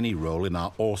having any role in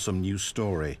our awesome new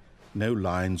story. No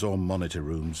lines or monitor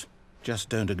rooms. Just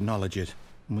don't acknowledge it,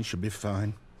 and we should be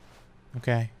fine.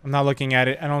 Okay, I'm not looking at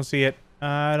it. I don't see it.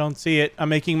 I don't see it. I'm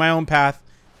making my own path.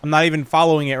 I'm not even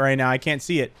following it right now. I can't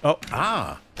see it. Oh.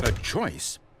 Ah, a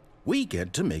choice. We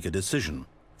get to make a decision.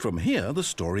 From here, the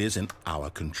story is in our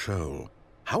control.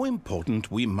 How important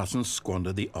we mustn't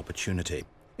squander the opportunity.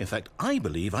 In fact, I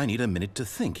believe I need a minute to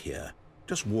think here.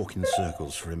 Just walk in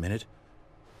circles for a minute.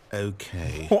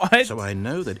 Okay. What? So I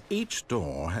know that each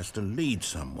door has to lead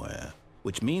somewhere,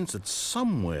 which means that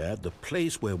somewhere at the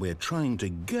place where we're trying to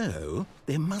go,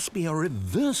 there must be a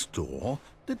reverse door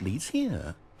that leads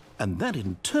here. And that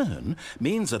in turn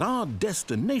means that our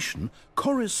destination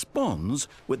corresponds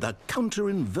with the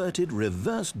counter-inverted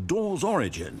reverse door's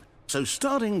origin. So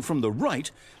starting from the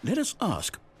right, let us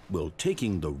ask, will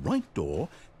taking the right door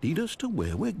lead us to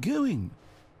where we're going?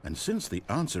 And since the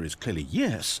answer is clearly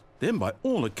yes, then by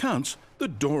all accounts, the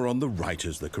door on the right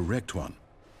is the correct one.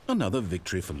 Another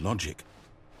victory for logic.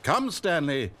 Come,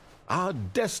 Stanley, our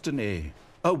destiny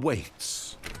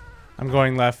awaits. I'm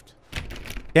going left.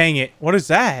 Dang it. What is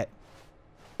that?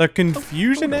 The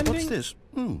confusion ending? What's this?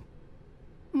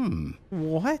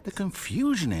 What? The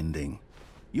confusion ending.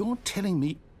 You're telling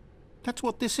me that's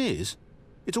what this is?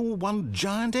 It's all one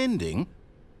giant ending?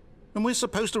 And we're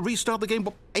supposed to restart the game,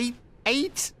 what,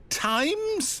 eight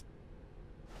times?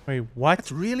 Wait, what?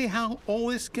 That's really how all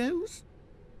this goes?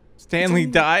 Stanley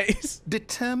dies?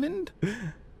 Determined?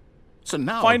 So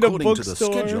now, Find a according to the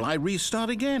bookstore. schedule, I restart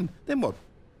again. Then what?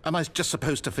 Am I just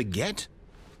supposed to forget?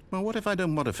 Well, what if I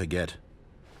don't want to forget?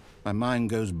 My mind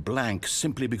goes blank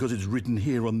simply because it's written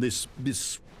here on this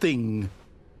thing,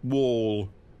 wall.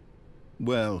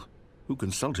 Well, who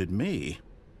consulted me?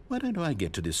 Why don't I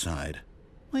get to decide?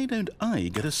 Why don't I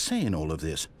get a say in all of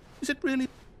this? Is it really?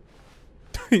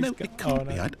 No, it can't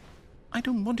be. I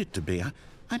don't want it to be.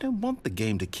 I don't want the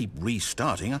game to keep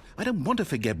restarting. I don't want to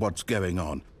forget what's going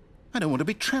on. I don't want to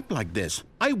be trapped like this.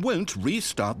 I won't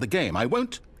restart the game. I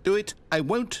won't do it. I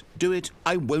won't do it.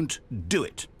 I won't do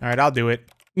it. All right, I'll do it.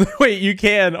 Wait, you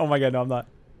can. Oh my god, no, I'm not.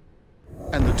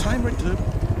 And the timer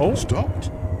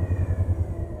stopped.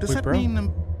 Does that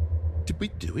mean, did we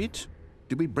do it?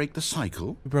 Did we break the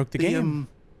cycle? We broke the game.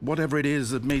 Whatever it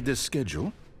is that made this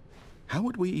schedule. How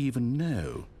would we even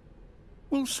know?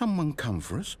 Will someone come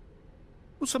for us?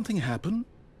 Will something happen?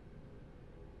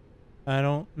 I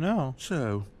don't know.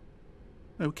 So,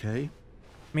 okay.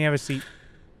 Let me have a seat.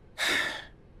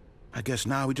 I guess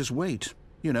now we just wait.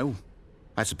 You know,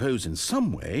 I suppose in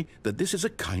some way that this is a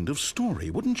kind of story.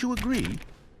 Wouldn't you agree?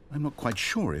 I'm not quite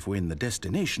sure if we're in the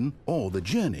destination or the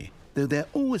journey, though they're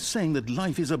always saying that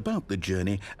life is about the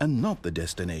journey and not the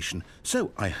destination.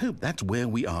 So I hope that's where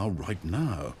we are right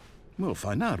now. We'll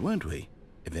find out, won't we?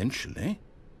 Eventually.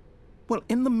 Well,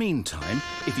 in the meantime,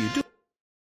 if you do...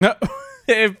 No,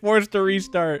 it forced to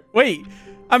restart. Wait,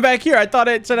 I'm back here. I thought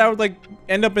it said I was like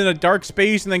end up in a dark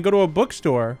space and then go to a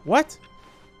bookstore? What?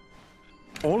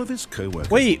 All of his co-workers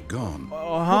were gone.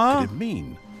 Uh-huh. What did it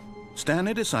mean?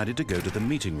 Stanley decided to go to the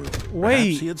meeting room. Wait.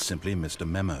 Perhaps he had simply missed a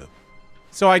memo.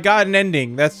 So I got an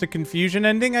ending. That's the confusion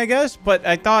ending, I guess? But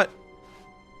I thought...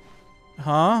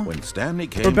 Huh? When Stanley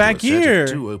came We're back to a set here. of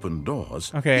 2 open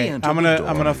doors, Okay, he entered I'm the gonna door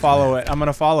on his follow left. it. I'm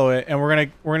gonna follow it, and we're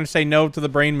gonna say no to the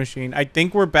brain machine. I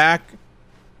think we're back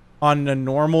on the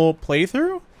normal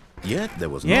playthrough. Yet there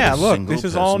was not Yeah, a look, single this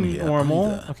is all person here normal.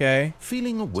 either. Okay.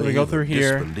 Feeling a So wave we go through of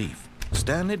here. disbelief,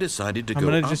 Stanley decided to I'm go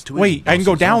gonna up just- to wait, his I can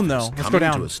go boss's down, office. though. Let's go Coming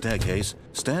down. to a staircase,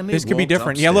 Stanley This could be walked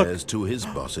different. Yeah, look. upstairs to his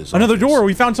boss's Another office. door.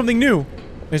 We found something new.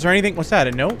 Is there anything? What's that?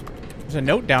 A note? There's a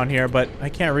note down here, but I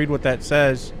can't read what that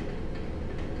says.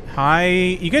 Hi.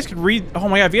 You guys can read. Oh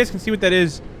my god, if you guys can see what that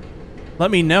is,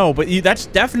 let me know. But that's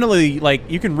definitely, like,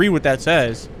 you can read what that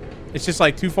says. It's just,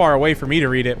 like, too far away for me to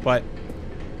read it, but...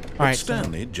 But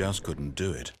Stanley just couldn't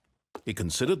do it. He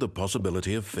considered the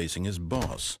possibility of facing his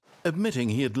boss. Admitting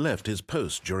he had left his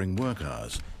post during work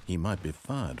hours, he might be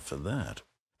fired for that.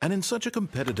 And in such a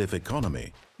competitive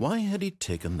economy, why had he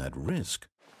taken that risk?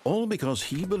 All because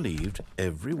he believed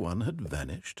everyone had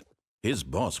vanished? His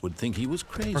boss would think he was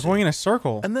crazy. We're going in a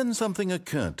circle. And then something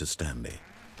occurred to Stanley.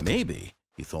 Maybe,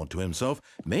 he thought to himself,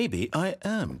 maybe I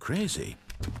am crazy.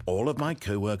 All of my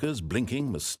co-workers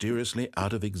blinking mysteriously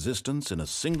out of existence in a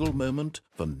single moment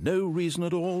for no reason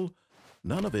at all?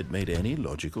 None of it made any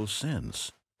logical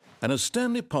sense. And as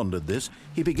Stanley pondered this,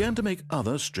 he began to make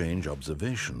other strange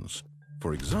observations.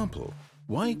 For example,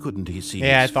 why couldn't he see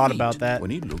his I thought feet about that. when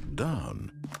he looked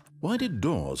down? Why did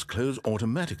doors close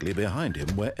automatically behind him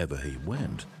wherever he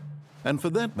went? And for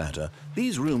that matter,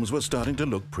 these rooms were starting to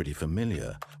look pretty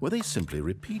familiar. Were they simply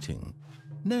repeating?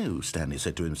 No, Stanley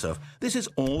said to himself, this is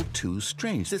all too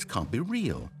strange. This can't be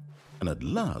real. And at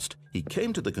last, he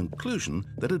came to the conclusion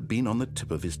that had been on the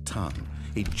tip of his tongue.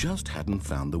 He just hadn't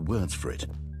found the words for it.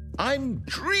 I'm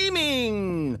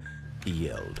dreaming, he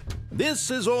yelled.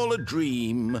 This is all a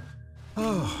dream.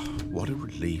 Oh, what a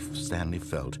relief Stanley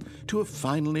felt to have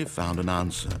finally found an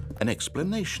answer, an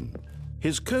explanation.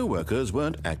 His co-workers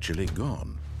weren't actually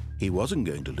gone. He wasn't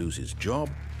going to lose his job.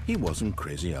 He wasn't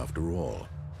crazy after all.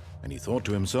 And he thought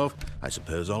to himself, I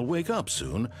suppose I'll wake up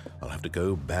soon. I'll have to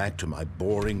go back to my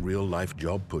boring real-life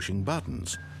job pushing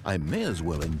buttons. I may as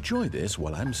well enjoy this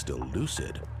while I'm still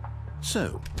lucid.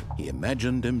 So, he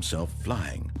imagined himself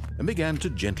flying and began to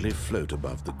gently float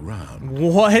above the ground.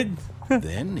 What?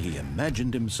 Then he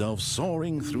imagined himself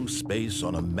soaring through space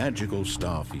on a magical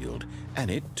starfield, and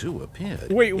it too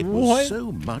appeared. Wait, it what? was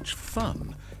so much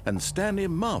fun, and Stanley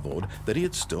marveled that he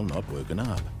had still not woken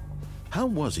up. How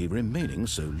was he remaining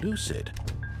so lucid?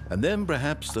 And then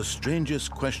perhaps the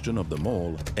strangest question of them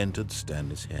all entered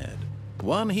Stanley's head.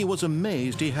 One he was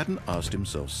amazed he hadn't asked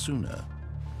himself sooner.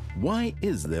 Why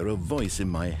is there a voice in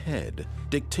my head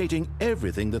dictating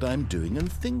everything that I'm doing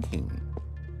and thinking?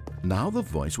 Now the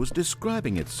voice was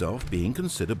describing itself being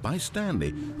considered by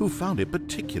Stanley, who found it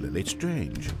particularly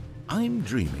strange. I'm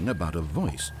dreaming about a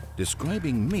voice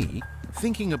describing me,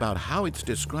 thinking about how it's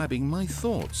describing my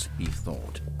thoughts, he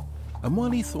thought. And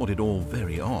while he thought it all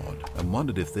very odd and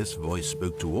wondered if this voice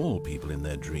spoke to all people in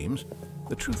their dreams,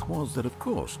 the truth was that, of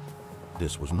course,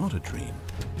 this was not a dream.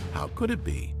 How could it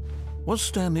be? Was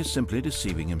Stanley simply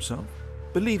deceiving himself,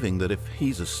 believing that if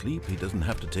he's asleep, he doesn't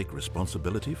have to take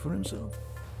responsibility for himself?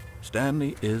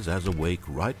 Stanley is as awake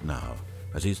right now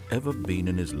as he's ever been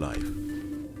in his life.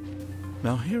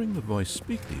 Now, hearing the voice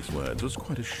speak these words was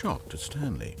quite a shock to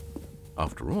Stanley.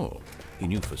 After all, he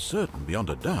knew for certain,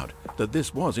 beyond a doubt, that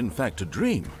this was in fact a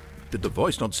dream. Did the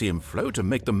voice not see him float and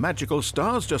make the magical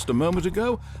stars just a moment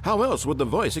ago? How else would the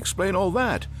voice explain all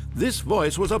that? This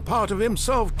voice was a part of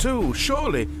himself too.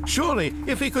 Surely,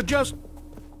 if he could just...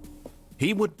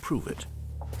 He would prove it.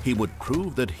 He would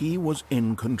prove that he was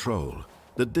in control,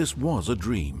 that this was a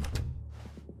dream.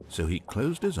 So he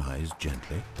closed his eyes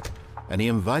gently, and he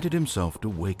invited himself to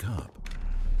wake up.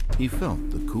 He felt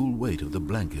the cool weight of the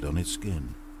blanket on his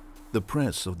skin, the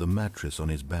press of the mattress on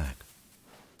his back,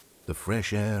 the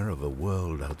fresh air of a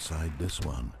world outside this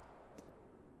one.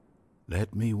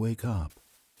 Let me wake up,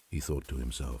 he thought to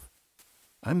himself.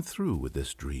 I'm through with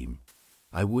this dream.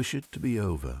 I wish it to be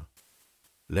over.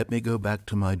 Let me go back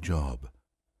to my job.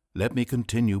 Let me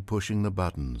continue pushing the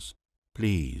buttons.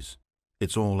 Please,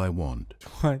 it's all I want.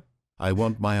 What? I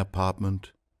want my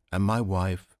apartment, and my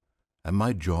wife, and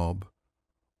my job.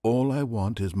 All I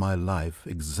want is my life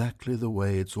exactly the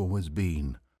way it's always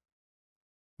been.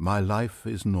 My life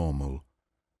is normal.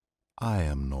 I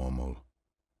am normal.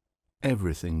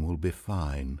 Everything will be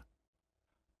fine.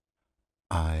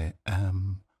 I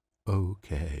am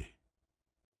okay.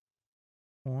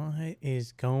 What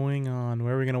is going on?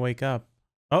 Where are we going to wake up?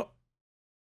 Oh,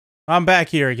 I'm back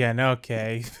here again.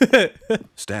 Okay.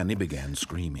 Stanley began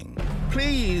screaming.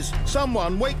 Please,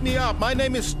 someone wake me up. My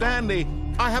name is Stanley.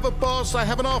 I have a boss. I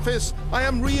have an office. I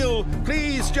am real.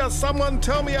 Please, just someone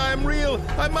tell me I am real.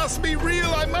 I must be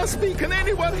real. I must be. Can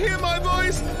anyone hear my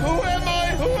voice? Who am I?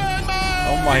 Who am I?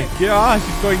 Oh my gosh,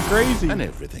 it's going crazy. And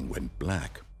everything went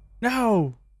black.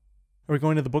 No. Are we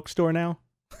going to the bookstore now?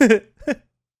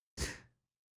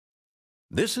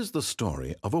 This is the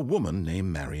story of a woman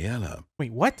named Mariella.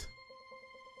 Wait, what?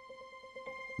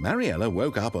 Mariella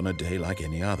woke up on a day like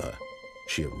any other.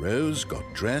 She arose, got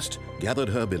dressed, gathered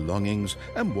her belongings,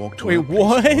 and walked to her place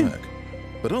of work.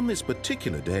 But on this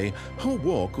particular day, her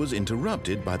walk was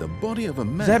interrupted by the body of a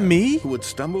man who had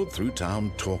stumbled through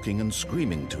town talking and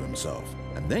screaming to himself,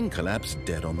 and then collapsed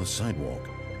dead on the sidewalk.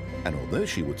 And although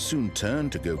she would soon turn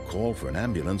to go call for an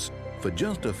ambulance, for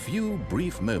just a few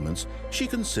brief moments, she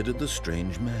considered the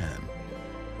strange man.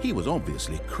 He was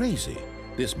obviously crazy.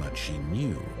 This much she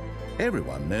knew.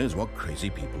 Everyone knows what crazy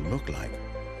people look like.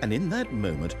 And in that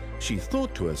moment, she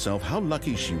thought to herself how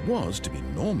lucky she was to be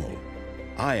normal.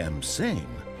 I am sane.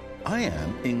 I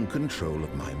am in control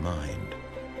of my mind.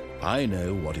 I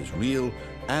know what is real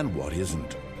and what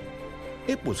isn't.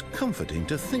 It was comforting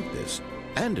to think this,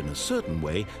 and in a certain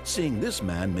way, seeing this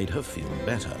man made her feel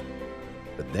better.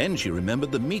 But then she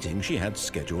remembered the meeting she had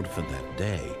scheduled for that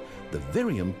day, the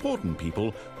very important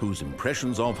people whose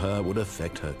impressions of her would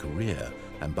affect her career,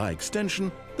 and by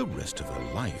extension, the rest of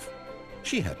her life.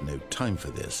 She had no time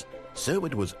for this, so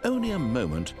it was only a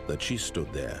moment that she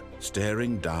stood there,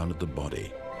 staring down at the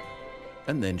body.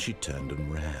 And then she turned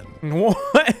and ran.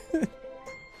 What?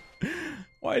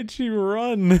 Why'd she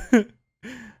run?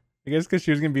 I guess because she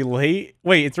was going to be late.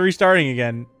 Wait, it's restarting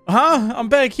again. Huh? I'm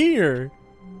back here.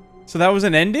 So that was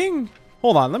an ending?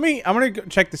 Hold on. I'm going to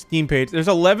check the Steam page. There's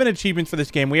 11 achievements for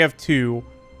this game. We have 2.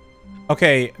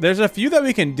 Okay. There's a few that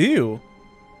we can do.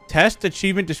 Test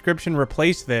achievement description.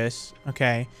 Replace this.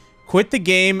 Okay. Quit the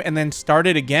game and then start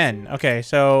it again. Okay.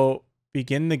 So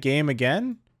begin the game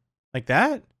again? Like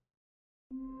that?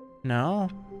 No.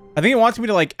 I think it wants me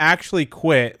to like actually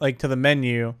quit like to the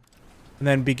menu and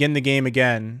then begin the game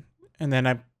again. And then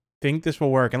I think this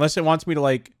will work. Unless it wants me to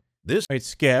like... Wait,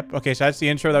 skip. Okay, so that's the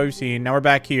intro that we've seen. Now we're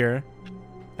back here.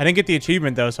 I didn't get the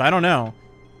achievement, though, so I don't know.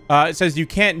 It says you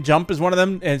can't jump is one of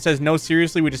them. And it says, no,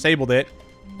 seriously, we disabled it.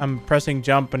 I'm pressing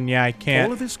jump, and yeah, I can't.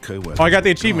 All of his co-workers I got the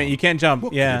achievement. You can't jump.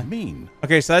 What yeah. could it mean?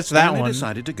 Okay, so that's that one.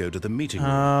 Decided to go to the meeting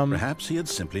room. Perhaps he had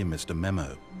simply missed a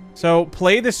memo. So,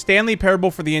 play the Stanley Parable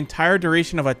for the entire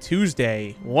duration of a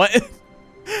Tuesday. What?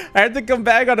 I have to come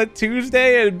back on a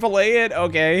Tuesday and play it?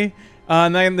 Okay.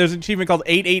 And then there's an achievement called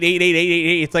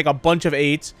 8888888. It's like a bunch of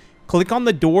 8s. Click on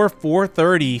the door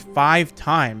 430 5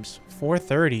 times.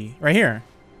 430. Right here.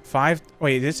 5.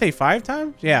 Wait, did it say 5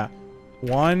 times? Yeah.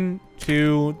 1,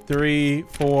 2, 3,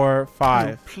 4, 5.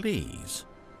 Oh, please.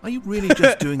 Are you really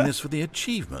just doing this for the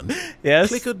achievement? Yes.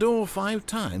 Click a door 5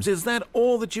 times. Is that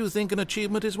all that you think an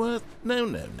achievement is worth?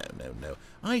 No.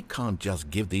 I can't just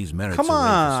give these merits away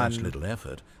for such little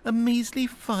effort. A measly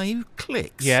 5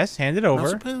 clicks. Yes, hand it over. Now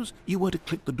suppose you were to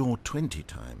click the door 20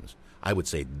 times. I would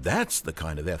say that's the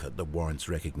kind of effort that warrants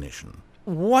recognition.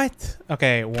 What?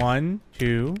 Okay, 1,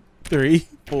 2, 3,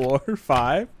 4,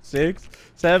 5, 6,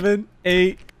 7,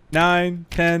 8, 9,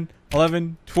 10,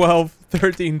 11, 12,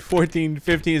 13, 14,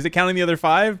 15. Is it counting the other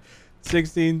 5?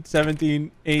 16,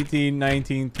 17, 18,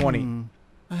 19, 20.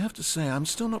 I have to say, I'm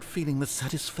still not feeling the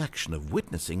satisfaction of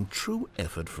witnessing true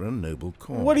effort for a noble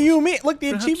cause. What do you mean? Look,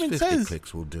 the Perhaps achievement 50 says.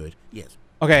 clicks will do it. Yes.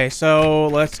 Okay, so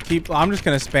let's keep... I'm just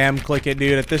going to spam click it,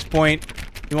 dude. At this point,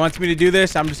 he wants me to do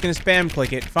this. I'm just going to spam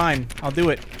click it. Fine, I'll do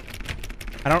it.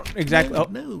 I don't exactly...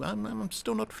 No, I'm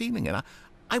still not feeling it.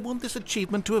 I want this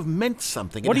achievement to have meant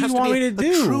something. What do you want me to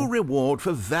do? A true reward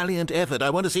for valiant effort. I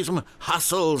want to see some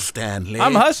hustle, Stanley.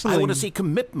 I'm hustling. I want to see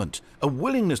commitment, a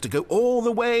willingness to go all the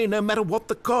way, no matter what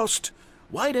the cost.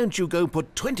 Why don't you go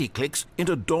put 20 clicks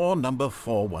into door number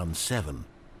 417?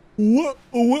 What?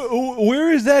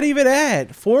 Where is that even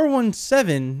at?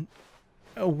 417?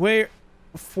 Where?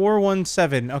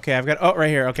 417. Okay, I've got... Oh, right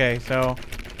here. Okay, so...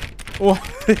 Oh,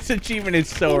 this achievement is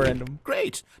so random.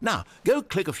 Great. Now, go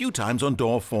click a few times on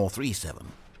door 437.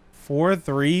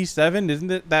 437? Isn't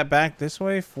it that back this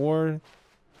way?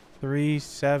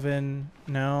 437.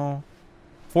 No.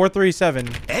 437.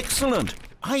 Excellent.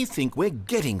 I think we're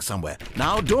getting somewhere.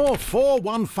 Now, door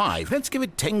 415. Let's give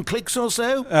it 10 clicks or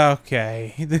so.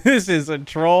 Okay. This is a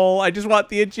troll. I just want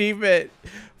the achievement.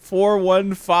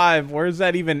 415. Where's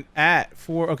that even at?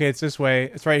 Okay, it's this way.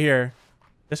 It's right here.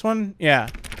 This one? Yeah.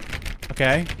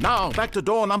 Okay. Now, back to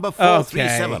door number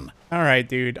 437. Okay. All right,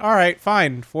 dude. All right,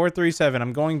 fine. 437.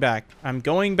 I'm going back. I'm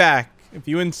going back. If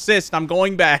you insist, I'm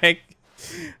going back.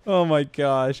 Oh my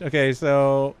gosh. Okay,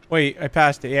 so wait, I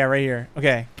passed it. Yeah, right here.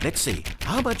 Okay. Let's see.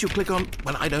 How about you click on,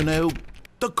 well, I don't know,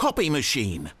 the copy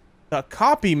machine? The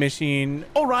copy machine.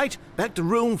 All right, back to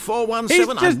room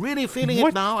 417. Just, I'm really feeling what?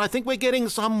 it now. I think we're getting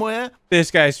somewhere.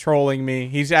 This guy's trolling me.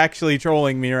 He's actually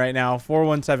trolling me right now.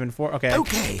 4174. Okay.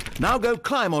 Okay, now go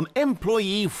climb on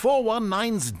employee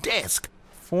 419's desk.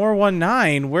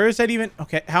 419. Where is that even?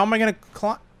 Okay, how am I gonna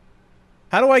climb?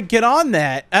 How do I get on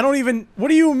that? I don't even. What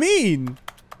do you mean?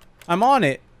 I'm on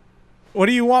it. What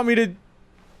do you want me to?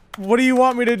 What do you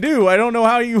want me to do? I don't know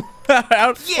how you.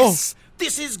 Yes. Oh.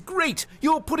 This is great.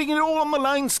 You're putting it all on the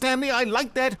line, Stanley. I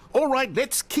like that. All right,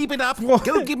 let's keep it up. What?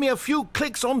 Go give me a few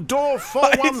clicks on door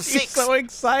Why 416. is he so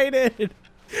excited?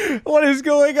 What is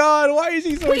going on? Why is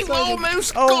he so We've excited?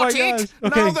 almost Oh got my it.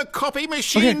 gosh. Okay. Now the copy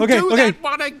machine. Okay. Do that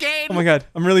one again. Oh my god.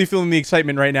 I'm really feeling the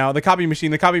excitement right now. The copy machine.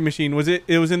 The copy machine. Was it?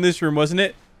 It was in this room, wasn't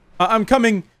it? I'm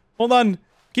coming. Hold on.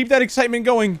 Keep that excitement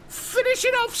going. Finish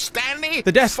it off, Stanley.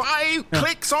 The desk. 5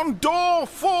 clicks on door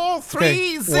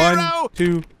 430. Okay. 1,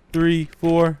 2, 3,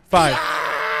 4, 5. Yes!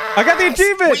 I got the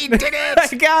achievement. We did it.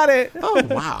 I got it. Oh,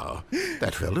 wow.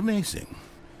 That felt amazing.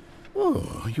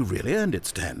 Oh, you really earned it,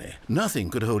 Stanley. Nothing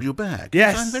could hold you back.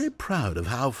 Yes. I'm very proud of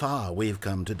how far we've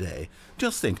come today.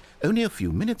 Just think, only a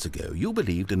few minutes ago, you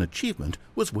believed an achievement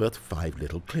was worth 5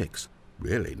 little clicks.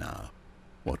 Really now,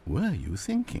 what were you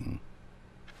thinking?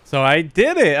 So I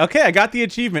did it. Okay, I got the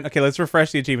achievement. Okay, let's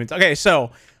refresh the achievements. Okay,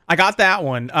 so I got that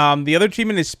one. The other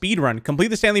achievement is speedrun. Complete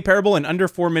the Stanley Parable in under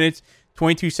 4 minutes,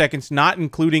 22 seconds, not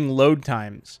including load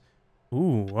times.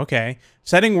 Ooh, okay.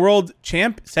 Settings world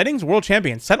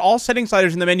champion. Set all setting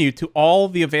sliders in the menu to all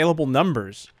the available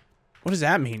numbers. What does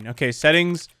that mean? Okay,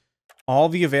 settings, all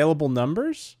the available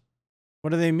numbers? What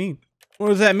do they mean? What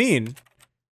does that mean?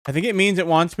 I think it means it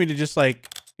wants me to just, like,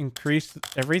 increase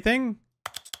everything?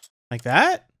 Like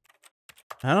that?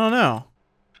 I don't know.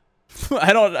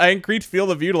 I increased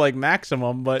field of view to, like,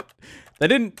 maximum, but that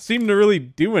didn't seem to really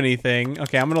do anything.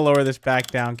 Okay, I'm gonna lower this back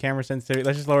down. Camera sensitivity.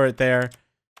 Let's just lower it there.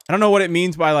 I don't know what it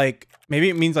means by, like, maybe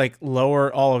it means, like,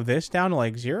 lower all of this down to,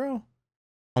 like, 0?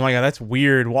 Oh my god, that's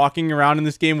weird. Walking around in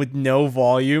this game with no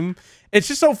volume. It's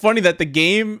just so funny that the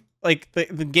game, like, the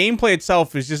gameplay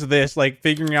itself is just this, like,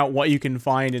 figuring out what you can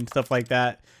find and stuff like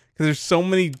that. Because there's so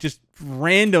many just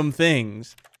random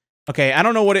things. Okay, I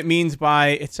don't know what it means by,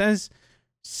 it says,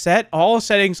 set all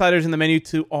setting sliders in the menu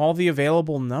to all the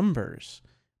available numbers.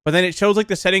 But then it shows, like,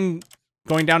 the setting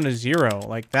going down to 0,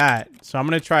 like that. So I'm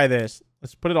going to try this.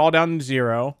 Let's put it all down to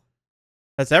 0.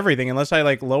 That's everything, unless I,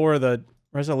 like, lower the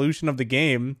resolution of the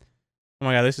game. Oh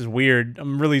my god, this is weird.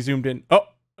 I'm really zoomed in. Oh,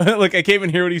 look, I can't even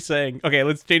hear what he's saying. Okay,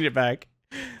 let's change it back.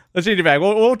 Let's change it back.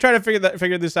 We'll try to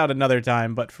figure this out another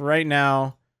time. But for right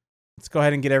now, let's go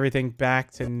ahead and get everything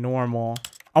back to normal.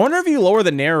 I wonder if you lower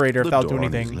the narrator if that'll do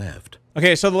anything. Left.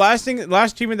 Okay, so the last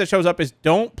achievement that shows up is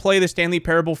don't play the Stanley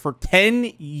Parable for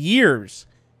 10 years.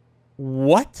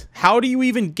 What? How do you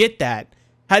even get that?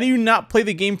 How do you not play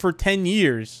the game for 10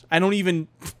 years? I don't even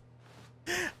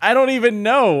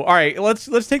know. All right,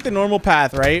 let's take the normal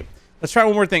path, right? Let's try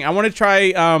one more thing. I want to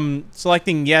try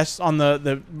selecting yes on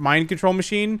the mind control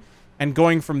machine and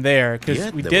going from there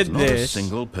because we did this. Not a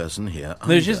single person here.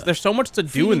 There's so much to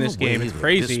do in this game. It's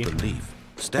crazy.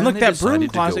 And look, that broom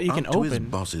closet you can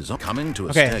open.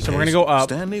 Okay, so we're gonna go up.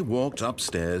 Stanley walked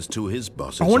upstairs to his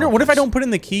boss's I wonder, office. what if I don't put in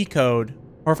the key code?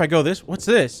 Or if I go this? What's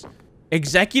this?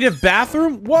 Executive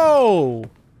bathroom? Whoa!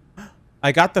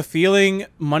 I got the feeling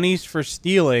money's for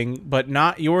stealing, but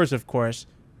not yours, of course.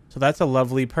 So that's a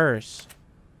lovely purse.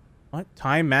 What?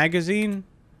 Time magazine?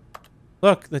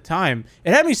 Look, the time.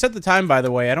 It had me set the time, by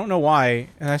the way. I don't know why.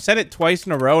 And I set it twice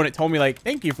in a row, and it told me, like,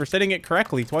 thank you for setting it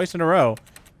correctly twice in a row.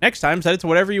 Next time, set it to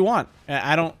whatever you want.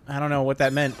 I don't know what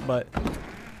that meant, but...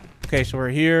 Okay, so we're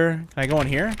here. Can I go in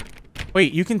here?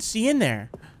 Wait, you can see in there.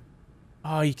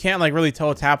 Oh, you can't, like, really tell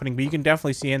what's happening, but you can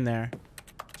definitely see in there.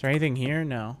 Is there anything here?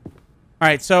 No. All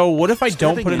right, so what if I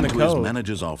don't put in the code? His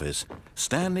manager's office,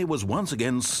 Stanley was once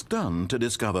again stunned to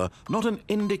discover not an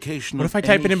indication. What if I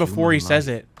type it in before he says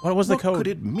it? What was the code? What could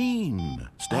it mean?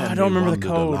 Stanley I don't remember the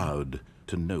code. Aloud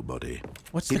to nobody.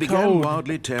 What's the code? He began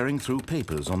wildly tearing through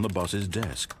papers on the boss's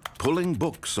desk, pulling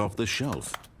books off the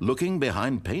shelf, looking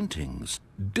behind paintings,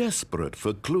 desperate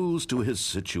for clues to his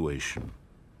situation.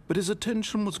 But his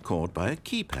attention was caught by a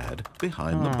keypad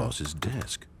behind the boss's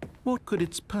desk. What could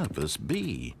its purpose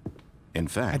be? In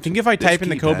fact, I think if I type in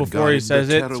the code before he says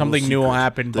it, something new will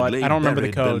happen, but I don't remember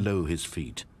the code. Below his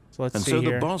feet. So let's see here.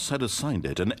 here. The boss had assigned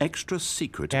it an extra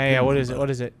secret. Yeah, what is it? What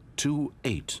is it?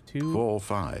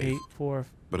 2845. 845.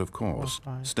 But of course,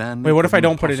 45. Stanley Wait, what if I couldn't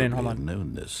don't put it in? possibly Hold on. have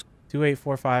known this.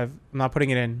 2845. I'm not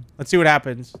putting it in. Let's see what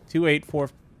happens.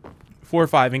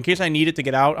 28445. In case I need it to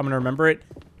get out, I'm gonna remember it.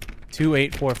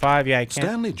 2845. Yeah, I can't.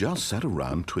 Stanley just sat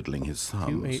around twiddling his thumbs.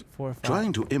 2845.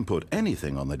 Trying to input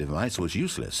anything on the device was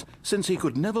useless, since he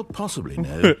could never possibly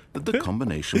know that the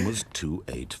combination was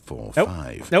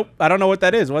 2845. Nope. I don't know what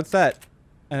that is. What's that?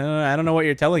 I don't know what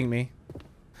you're telling me.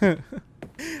 I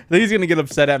think he's gonna get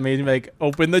upset at me and be like,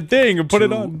 open the thing and put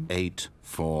it on.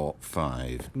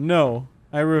 2845. No,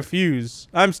 I refuse.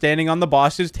 I'm standing on the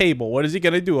boss's table. What is he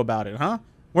gonna do about it, huh?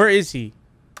 Where is he?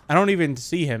 I don't even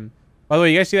see him. By the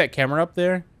way, you guys see that camera up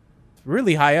there? It's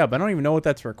really high up. I don't even know what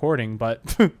that's recording, but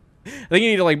I think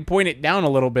you need to like point it down a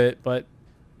little bit, but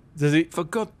does he?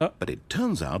 Forgot, but it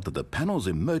turns out that the panel's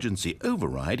emergency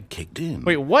override kicked in.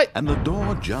 Wait, what? And the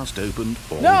door just opened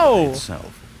all No! by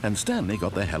itself. And Stanley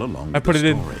got the hell along with I put the it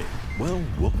in. story. Well,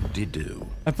 whoop-de-doo.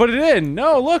 I put it in.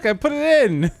 No, look, I put it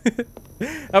in.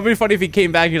 That'd be funny if he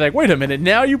came back and he's like, wait a minute,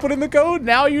 now you put in the code?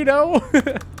 Now you know?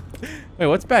 Wait,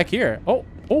 what's back here? Oh,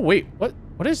 wait, what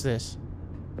is this?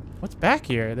 What's back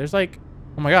here? There's like,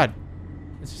 oh my God.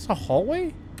 Is this a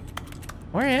hallway?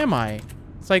 Where am I?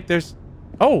 It's like there's,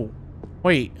 oh,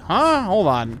 wait, huh? Hold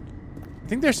on. I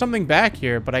think there's something back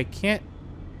here, but I can't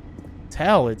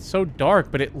tell. It's so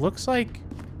dark, but it looks like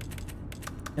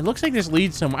this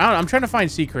leads somewhere. I don't know, I'm trying to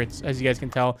find secrets, as you guys can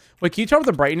tell. Wait, can you turn off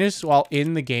the brightness while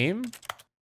in the game?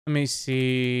 Let me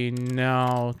see.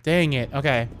 No. Dang it.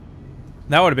 Okay.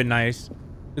 That would have been nice.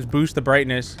 Just boost the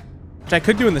brightness. Which I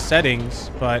could do in the settings,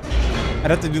 but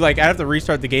I'd have to do like, I'd have to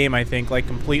restart the game, I think, like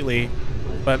completely.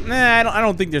 But nah, I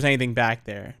don't think there's anything back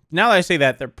there. Now that I say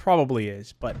that, there probably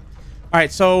is. But all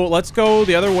right, so let's go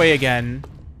the other way again.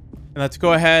 And let's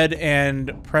go ahead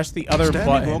and press the other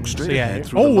button. So, yeah.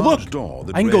 Oh, look!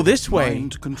 I can go this way.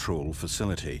 Mind control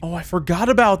facility. Oh, I forgot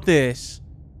about this.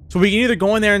 So we can either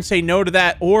go in there and say no to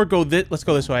that, or go this. Let's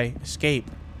go this way. Escape.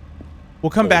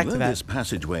 We'll come back to that. This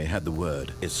passageway had the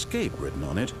word escape written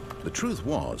on it, the truth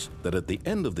was that at the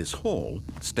end of this hall,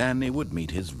 Stanley would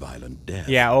meet his violent death.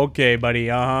 Yeah, okay, buddy.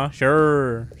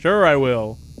 Sure I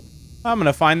will. I'm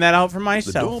gonna find that out for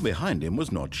myself. The door behind him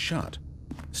was not shut.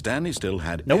 Stanley still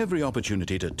had every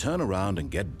opportunity to turn around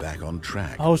and get back on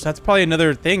track. Oh, so that's probably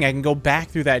another thing. I can go back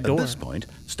through that door. At this point,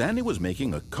 Stanley was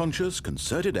making a conscious,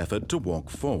 concerted effort to walk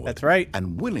forward. That's right.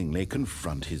 And willingly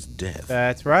confront his death.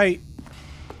 That's right.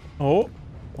 Oh,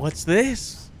 what's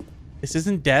this? This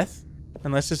isn't death,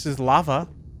 unless this is lava.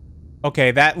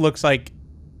 Okay, that looks like...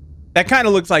 That kind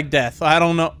of looks like death. I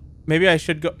don't know. Maybe I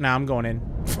should go... Nah, I'm going in.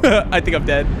 I think I'm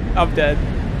dead. I'm dead.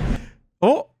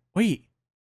 Oh, wait.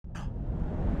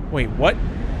 Wait, what?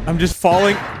 I'm just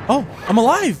falling. Oh, I'm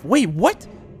alive. Wait, what?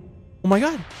 Oh my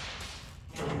God.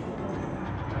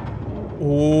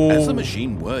 Oh. As the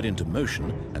machine whirred into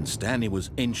motion and Stanley was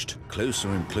inched closer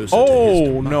and closer to his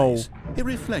demise, he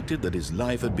reflected that his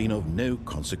life had been of no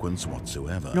consequence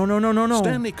whatsoever. No.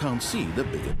 Stanley can't see the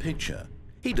bigger picture.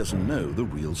 He doesn't know the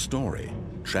real story,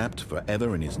 trapped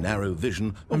forever in his narrow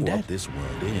vision of what this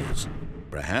world is.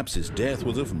 Perhaps his death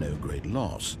was of no great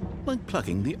loss, like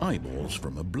plucking the eyeballs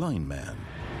from a blind man.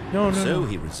 So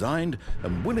he resigned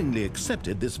and willingly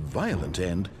accepted this violent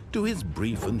end to his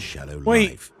brief and shallow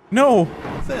life. No.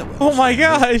 Farewell, Oh my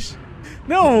gosh.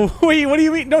 No. Wait, what do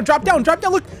you mean? No, drop down. Drop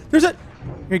down. Look, there's a...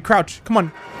 Hey, crouch. Come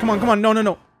on.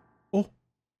 No. Oh.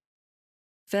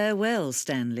 Farewell,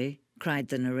 Stanley, cried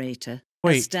the narrator.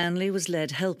 Wait. As Stanley was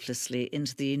led helplessly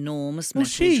into the enormous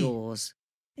metal jaws.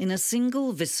 In a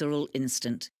single visceral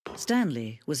instant,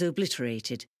 Stanley was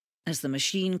obliterated as the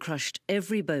machine crushed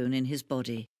every bone in his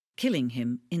body, killing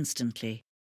him instantly.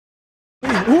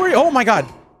 Wait, who are you? Oh my God.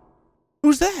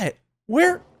 Who's that?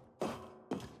 Where?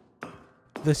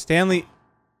 The Stanley...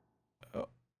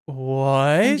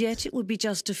 What? And yet it would be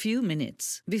just a few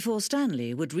minutes before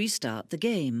Stanley would restart the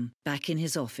game, back in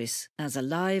his office, as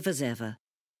alive as ever.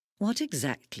 What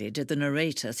exactly did the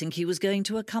narrator think he was going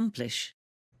to accomplish?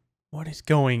 What is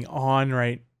going on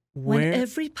right? Where? When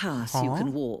every path you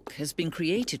can walk has been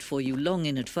created for you long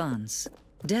in advance,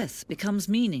 death becomes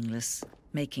meaningless,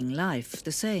 making life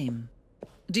the same.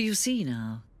 Do you see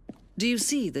now? Do you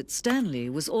see that Stanley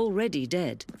was already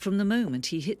dead from the moment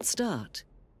he hit start?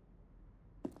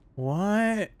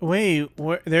 What? Wait,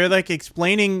 they're like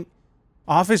explaining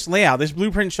office layout. This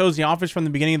blueprint shows the office from the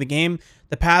beginning of the game.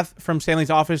 The path from Stanley's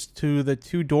office to the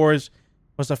two doors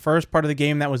was the first part of the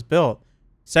game that was built.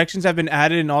 Sections have been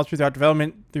added and altered throughout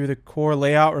development though the core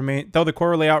layout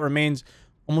remains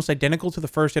almost identical to the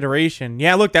first iteration.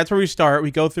 Yeah, look, that's where we start.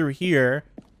 We go through here,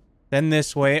 then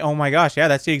this way. Oh my gosh, yeah,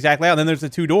 that's the exact layout. Then there's the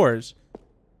two doors.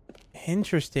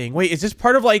 Interesting. Wait, is this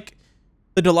part of like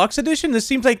The deluxe edition, this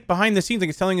seems like behind the scenes, like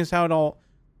it's telling us how it all...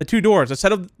 The two doors. A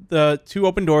set of the two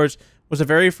open doors was the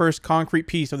very first concrete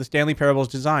piece of the Stanley Parable's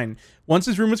design. Once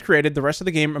this room was created, the rest of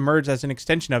the game emerged as an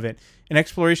extension of it, an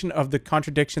exploration of the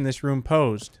contradiction this room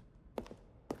posed.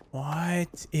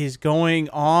 What is going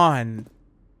on?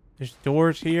 There's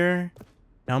doors here.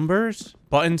 Numbers.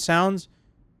 Button sounds.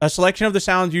 A selection of the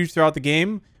sounds used throughout the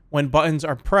game when buttons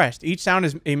are pressed. Each sound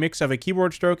is a mix of a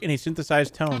keyboard stroke and a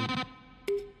synthesized tone.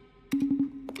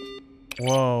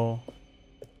 Whoa.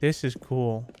 This is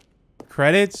cool.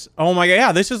 Credits. Oh my god.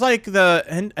 Yeah, this is like the...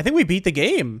 And I think we beat the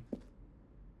game.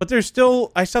 But there's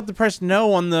still... I still have to press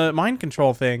no on the mind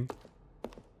control thing.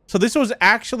 So this was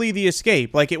actually the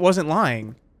escape. Like, it wasn't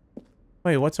lying.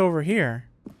 Wait, what's over here?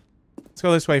 Let's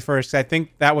go this way first. I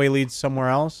think that way leads somewhere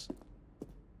else.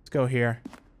 Let's go here.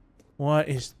 What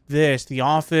is this? The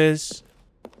office?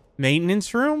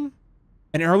 Maintenance room?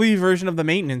 An early version of the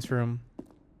maintenance room.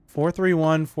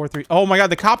 43143. Oh my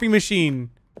god, the copy machine.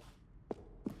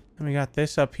 And we got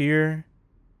this up here.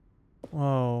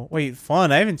 Whoa. Wait,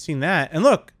 fun. I haven't seen that. And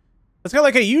look, it's got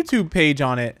like a YouTube page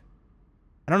on it.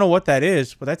 I don't know what that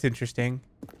is, but that's interesting.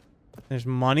 There's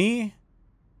money.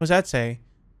 What does that say?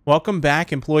 Welcome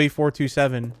back, employee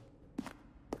 427.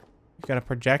 We've got a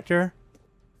projector.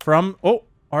 From, oh,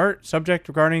 art, subject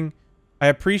regarding, I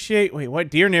appreciate, wait,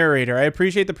 what? Dear narrator, I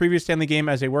appreciate the previous Stanley game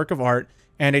as a work of art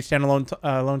and a standalone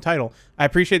lone title. I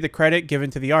appreciate the credit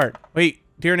given to the art. Wait,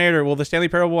 dear narrator, will the Stanley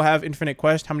Parable have infinite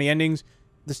quest? How many endings?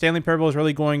 The Stanley Parable is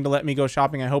really going to let me go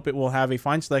shopping. I hope it will have a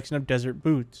fine selection of desert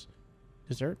boots.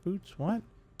 Desert boots? What?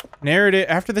 Narrative.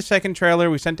 After the second trailer,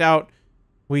 we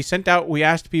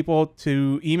asked people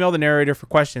to email the narrator for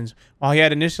questions. While he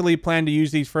had initially planned to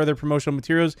use these further promotional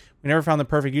materials, we never found the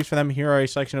perfect use for them. Here are a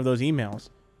selection of those emails.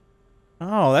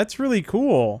 Oh, that's really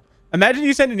cool. Imagine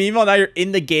you send an email, now you're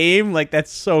in the game. Like,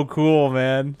 that's so cool,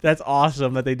 man. That's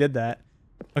awesome that they did that.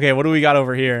 Okay, what do we got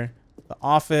over here? The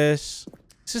office.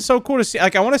 This is so cool to see.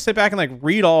 Like, I want to sit back and, like,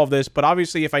 read all of this, but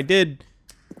obviously if I did,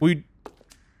 we'd...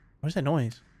 What's that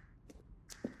noise?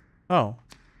 Oh.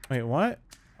 Wait, what?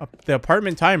 The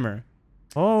apartment timer.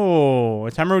 Oh,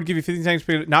 a timer would give you 15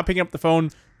 seconds. Not picking up the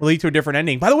phone will lead to a different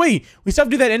ending. By the way, we still have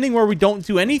to do that ending where we don't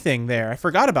do anything there. I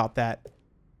forgot about that.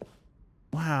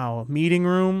 Wow. Meeting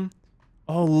room.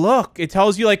 Oh, look. It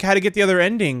tells you, like, how to get the other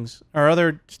endings or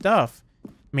other stuff.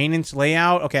 Maintenance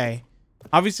layout. Okay.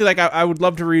 Obviously, like, I would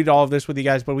love to read all of this with you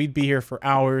guys, but we'd be here for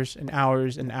hours and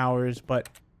hours and hours. But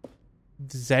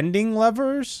Zending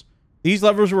levers? These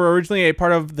levers were originally a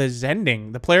part of the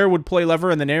Zending. The player would pull a lever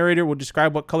and the narrator would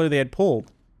describe what color they had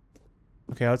pulled.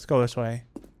 Okay, let's go this way.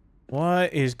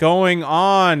 What is going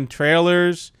on?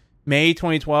 Trailers. May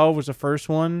 2012 was the first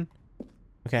one.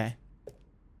 Okay.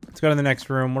 Let's go to the next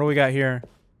room. What do we got here?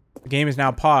 The game is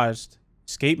now paused.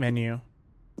 Escape menu.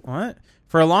 What?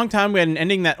 For a long time, we had an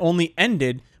ending that only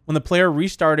ended when the player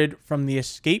restarted from the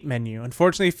escape menu.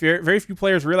 Unfortunately, very few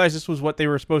players realized this was what they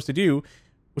were supposed to do,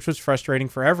 which was frustrating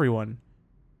for everyone.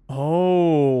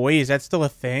 Oh, wait, is that still a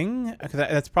thing? Because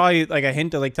that's probably like a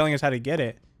hint of like telling us how to get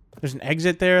it. There's an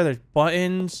exit there. There's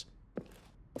buttons.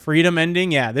 Freedom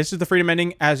ending. Yeah, this is the freedom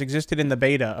ending as existed in the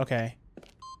beta. Okay.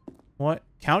 What?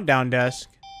 Countdown desk.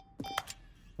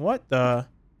 What the?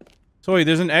 So wait,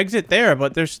 there's an exit there,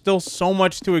 but there's still so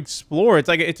much to explore. It's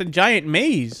like it's a giant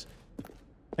maze.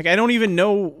 Like I don't even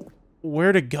know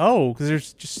where to go because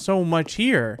there's just so much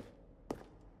here.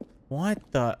 What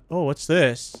the? Oh, what's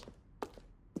this?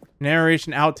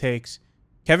 Narration outtakes.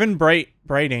 Kevin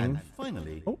Brighting. And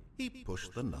finally, he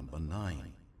pushed the number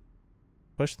 9.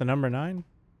 Push the number 9?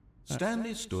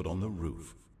 Stanley stood on the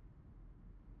roof.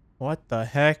 What the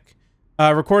heck?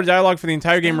 Recorded dialogue for the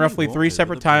entire game roughly 3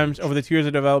 separate times over the 2 years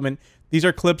of development. These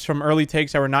are clips from early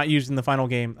takes that were not used in the final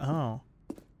game. Oh.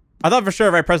 I thought for sure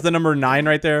if I pressed the number 9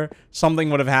 right there, something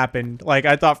would have happened. Like,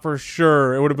 I thought for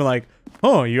sure it would have been like,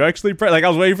 oh, you actually pressed... Like, I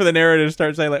was waiting for the narrator to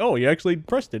start saying, like, oh, you actually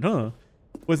pressed it, huh?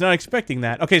 Was not expecting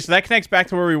that. Okay, so that connects back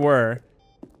to where we were.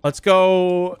 Let's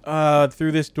go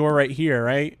through this door right here,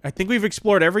 right? I think we've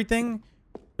explored everything.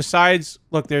 Besides,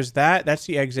 look, there's that. That's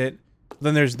the exit.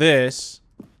 Then there's this,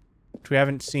 which we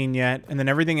haven't seen yet. And then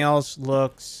everything else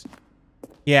looks...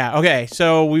 Yeah, okay.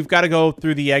 So we've got to go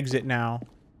through the exit now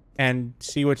and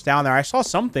see what's down there. I saw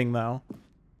something, though.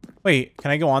 Wait, can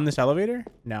I go on this elevator?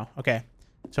 No. Okay.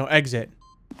 So exit.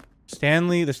 The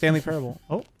Stanley Parable.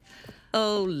 Oh.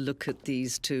 Oh, look at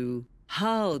these two.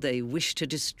 How they wish to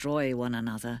destroy one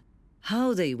another.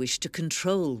 How they wish to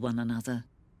control one another.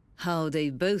 How they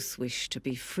both wish to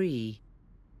be free.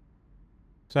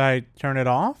 So I turn it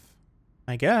off?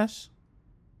 I guess.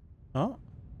 Oh.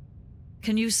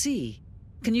 Can you see?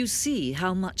 Can you see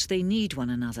how much they need one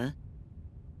another?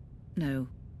 No,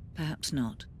 perhaps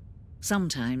not.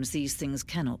 Sometimes these things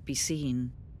cannot be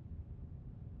seen.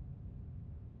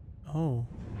 Oh,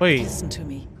 wait. Listen to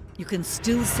me. You can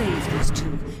still save these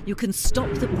two. You can stop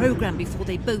the program before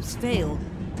they both fail.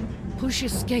 Push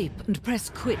escape and press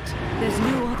quit. There's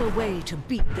no other way to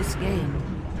beat this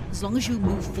game. As long as you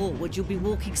move forward, you'll be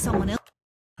walking someone else's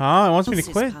Huh? It wants me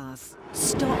to quit? path.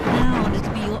 Stop now and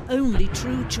it'll be your only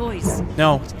true choice.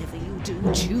 No. Whatever you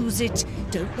do, choose it.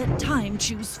 Don't let time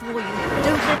choose for you.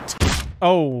 Don't let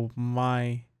Oh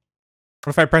my. What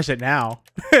if I press it now?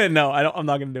 No, I'm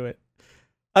not gonna do it.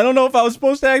 I don't know if I was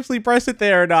supposed to actually press it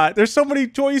there or not. There's so many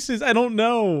choices. I don't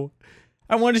know.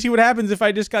 I want to see what happens if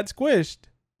I just got squished.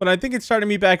 But I think it started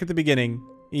me back at the beginning.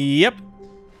 Yep.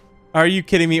 Are you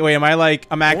kidding me? Wait, am I like,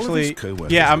 I'm actually,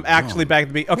 yeah, I'm actually back at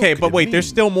the beginning. Okay, but wait, there's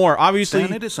still more. Obviously,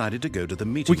 Stanley decided to go to the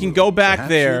meeting we can room. go back Perhaps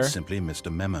he there had simply missed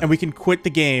a memo. and we can quit the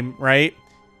game, right?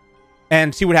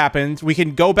 And see what happens. We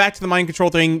can go back to the mind control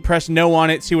thing, press no on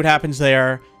it, see what happens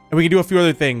there. And we can do a few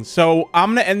other things. So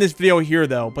I'm going to end this video here,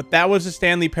 though. But that was the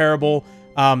Stanley Parable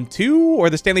 2 or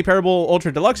the Stanley Parable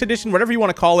Ultra Deluxe Edition, whatever you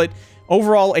want to call it.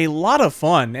 Overall, a lot of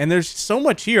fun. And there's so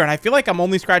much here. And I feel like I'm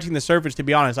only scratching the surface, to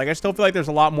be honest. Like, I still feel like there's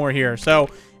a lot more here. So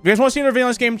if you guys want to see another video on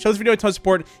this game, show this video a ton of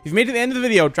support. If you've made it to the end of the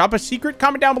video, drop a secret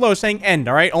comment down below saying end,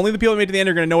 all right? Only the people that made it to the end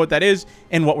are going to know what that is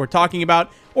and what we're talking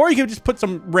about. Or you can just put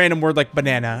some random word like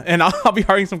banana, and I'll be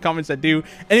hearing some comments that do.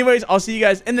 Anyways, I'll see you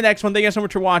guys in the next one. Thank you guys so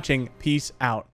much for watching. Peace out.